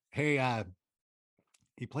 hey,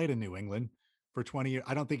 he played in New England for 20 years.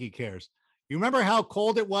 I don't think he cares. You remember how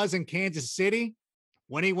cold it was in Kansas City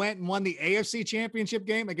when he went and won the AFC championship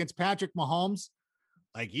game against Patrick Mahomes?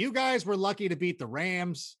 Like, you guys were lucky to beat the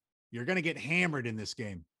Rams. You're going to get hammered in this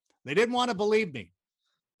game. They didn't want to believe me,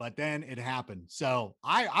 but then it happened. So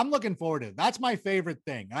I'm looking forward to it. That's my favorite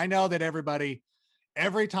thing. I know that everybody,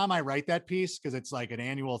 every time I write that piece, because it's like an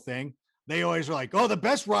annual thing, they always are like, oh, the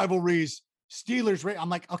best rivalries, Steelers. I'm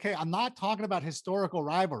like, okay, I'm not talking about historical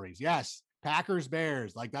rivalries. Yes, Packers,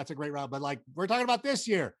 Bears, like that's a great rivalry. But like we're talking about this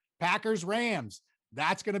year, Packers, Rams.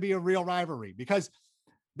 That's going to be a real rivalry because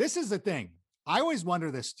this is the thing. I always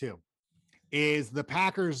wonder this too, is the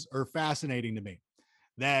Packers are fascinating to me.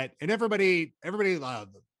 That and everybody, the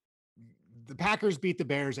Packers beat the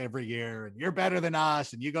Bears every year, and you're better than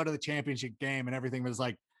us, and you go to the championship game and everything was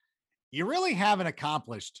like, you really haven't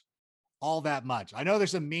accomplished all that much. I know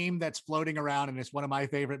there's a meme that's floating around, and it's one of my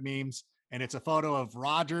favorite memes, and it's a photo of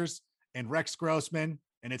Rodgers and Rex Grossman,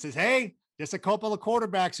 and it says, hey, just a couple of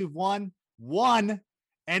quarterbacks who've won one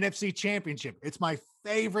NFC championship. It's my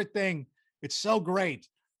favorite thing. It's so great.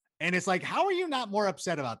 And it's like, how are you not more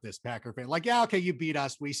upset about this, Packer fan? Like, yeah, okay, you beat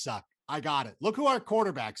us. We suck. I got it. Look who our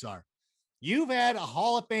quarterbacks are. You've had a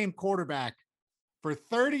Hall of Fame quarterback for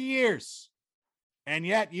 30 years, and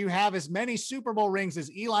yet you have as many Super Bowl rings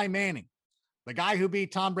as Eli Manning, the guy who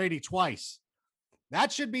beat Tom Brady twice.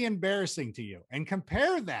 That should be embarrassing to you. And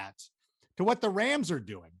compare that to what the Rams are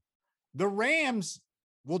doing. The Rams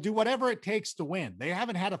will do whatever it takes to win. They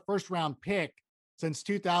haven't had a first-round pick since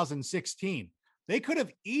 2016. They could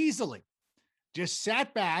have easily just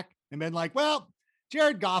sat back and been like, well,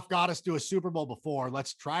 Jared Goff got us to a Super Bowl before.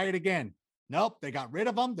 Let's try it again. Nope. They got rid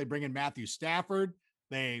of him. They bring in Matthew Stafford.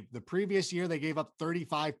 The previous year, they gave up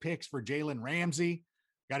 35 picks for Jalen Ramsey,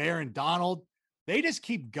 got Aaron Donald. They just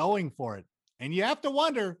keep going for it. And you have to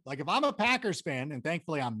wonder, like, if I'm a Packers fan, and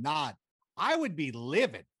thankfully I'm not, I would be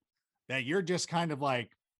livid that you're just kind of like,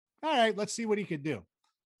 all right, let's see what he could do.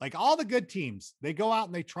 Like all the good teams, they go out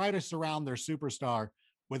and they try to surround their superstar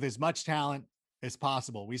with as much talent as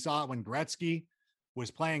possible. We saw it when Gretzky was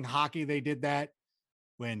playing hockey. They did that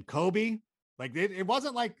when Kobe, like it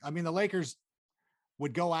wasn't like, I mean, the Lakers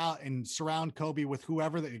would go out and surround Kobe with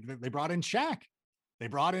whoever they brought in Shaq. They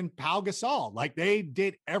brought in Pau Gasol. Like they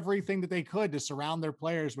did everything that they could to surround their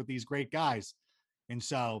players with these great guys. And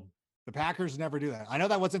so the Packers never do that. I know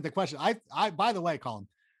that wasn't the question. I by the way, Colin,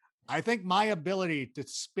 I think my ability to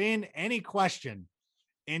spin any question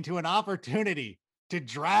into an opportunity to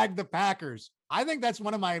drag the Packers, I think that's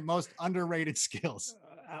one of my most underrated skills.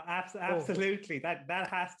 Absolutely. That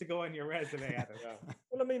has to go on your resume, Adam. Yeah.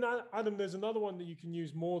 Well, I mean, Adam, there's another one that you can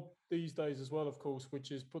use more these days as well, of course,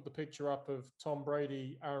 which is put the picture up of Tom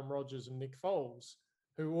Brady, Aaron Rodgers, and Nick Foles,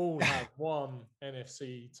 who all have one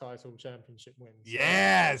NFC title championship win. So,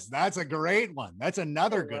 yes, that's a great one. That's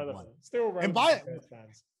another good one. Still relevant.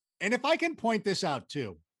 And if I can point this out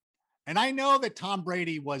too, and I know that Tom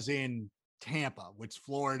Brady was in Tampa, which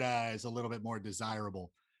Florida is a little bit more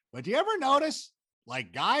desirable, but do you ever notice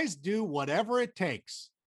like guys do whatever it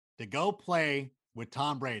takes to go play with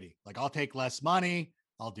Tom Brady? Like I'll take less money.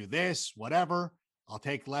 I'll do this, whatever. I'll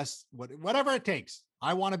take less, whatever it takes.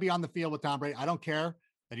 I want to be on the field with Tom Brady. I don't care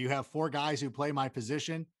that you have 4 guys who play my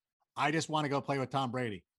position. I just want to go play with Tom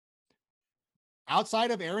Brady.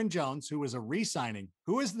 Outside of Aaron Jones, who was a re-signing,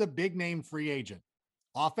 who is the big name free agent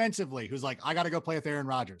offensively, who's like, I got to go play with Aaron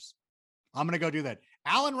Rodgers. I'm going to go do that.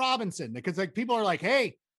 Allen Robinson, because like people are like,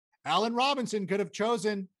 hey, Allen Robinson could have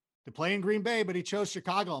chosen to play in Green Bay, but he chose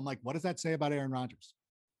Chicago. I'm like, what does that say about Aaron Rodgers?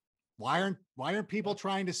 Why aren't people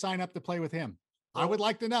trying to sign up to play with him? I would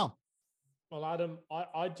like to know. Well, Adam,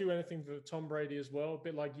 I'd do anything for Tom Brady as well, a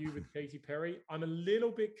bit like you with Katy Perry. I'm a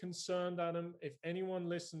little bit concerned, Adam, if anyone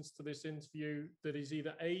listens to this interview that is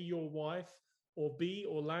either A, your wife, or B,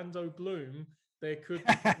 Orlando Bloom, there could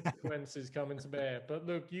be consequences coming to bear. But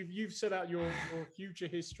look, you've set out your future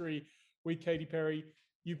history with Katy Perry.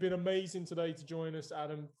 You've been amazing today to join us,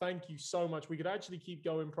 Adam. Thank you so much. We could actually keep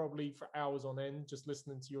going probably for hours on end, just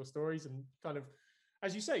listening to your stories and kind of,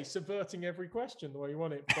 as you say, subverting every question the way you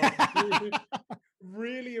want it. But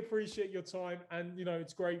Really appreciate your time. And,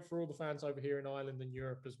 it's great for all the fans over here in Ireland and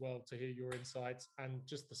Europe as well to hear your insights and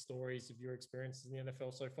just the stories of your experiences in the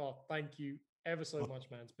NFL so far. Thank you ever so much,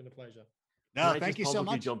 man. It's been a pleasure. No, thank you so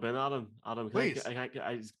much. Jump in, Adam. Adam, please.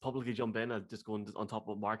 I just publicly jump in and just going on top of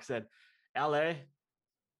what Mark said. LA,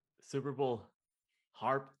 Super Bowl,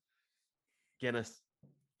 Harp, Guinness,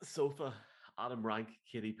 Sofa, Adam Rank,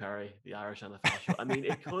 Katy Perry, the Irish NFL show. I mean,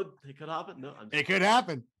 it could happen. No, it could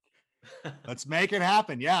happen. Let's make it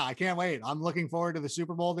happen. Yeah, I can't wait. I'm looking forward to the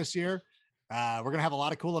Super Bowl this year. We're going to have a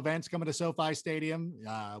lot of cool events coming to SoFi Stadium.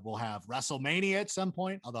 We'll have WrestleMania at some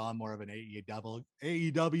point, although I'm more of an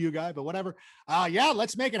AEW guy, but whatever. Yeah,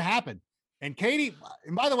 let's make it happen. And Katie,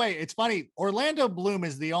 and by the way, it's funny, Orlando Bloom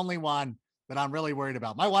is the only one that I'm really worried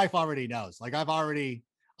about. My wife already knows. Like I've already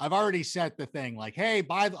set the thing like, hey,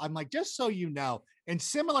 I'm like, just so you know. And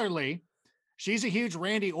similarly, she's a huge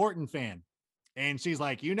Randy Orton fan. And she's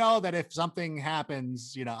like, that if something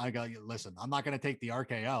happens, I go, listen, I'm not going to take the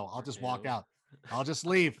RKO. I'll just walk out. I'll just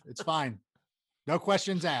leave. It's fine. No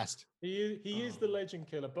questions asked. He is the legend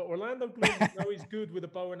killer, but Orlando Bloom, he's good with a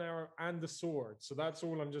bow and arrow and the sword. So that's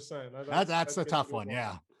all I'm just saying. That's a tough one.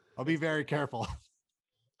 Yeah. I'll be very careful.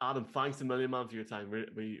 Adam, thanks a million, man, for your time.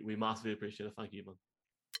 We massively appreciate it. Thank you, man.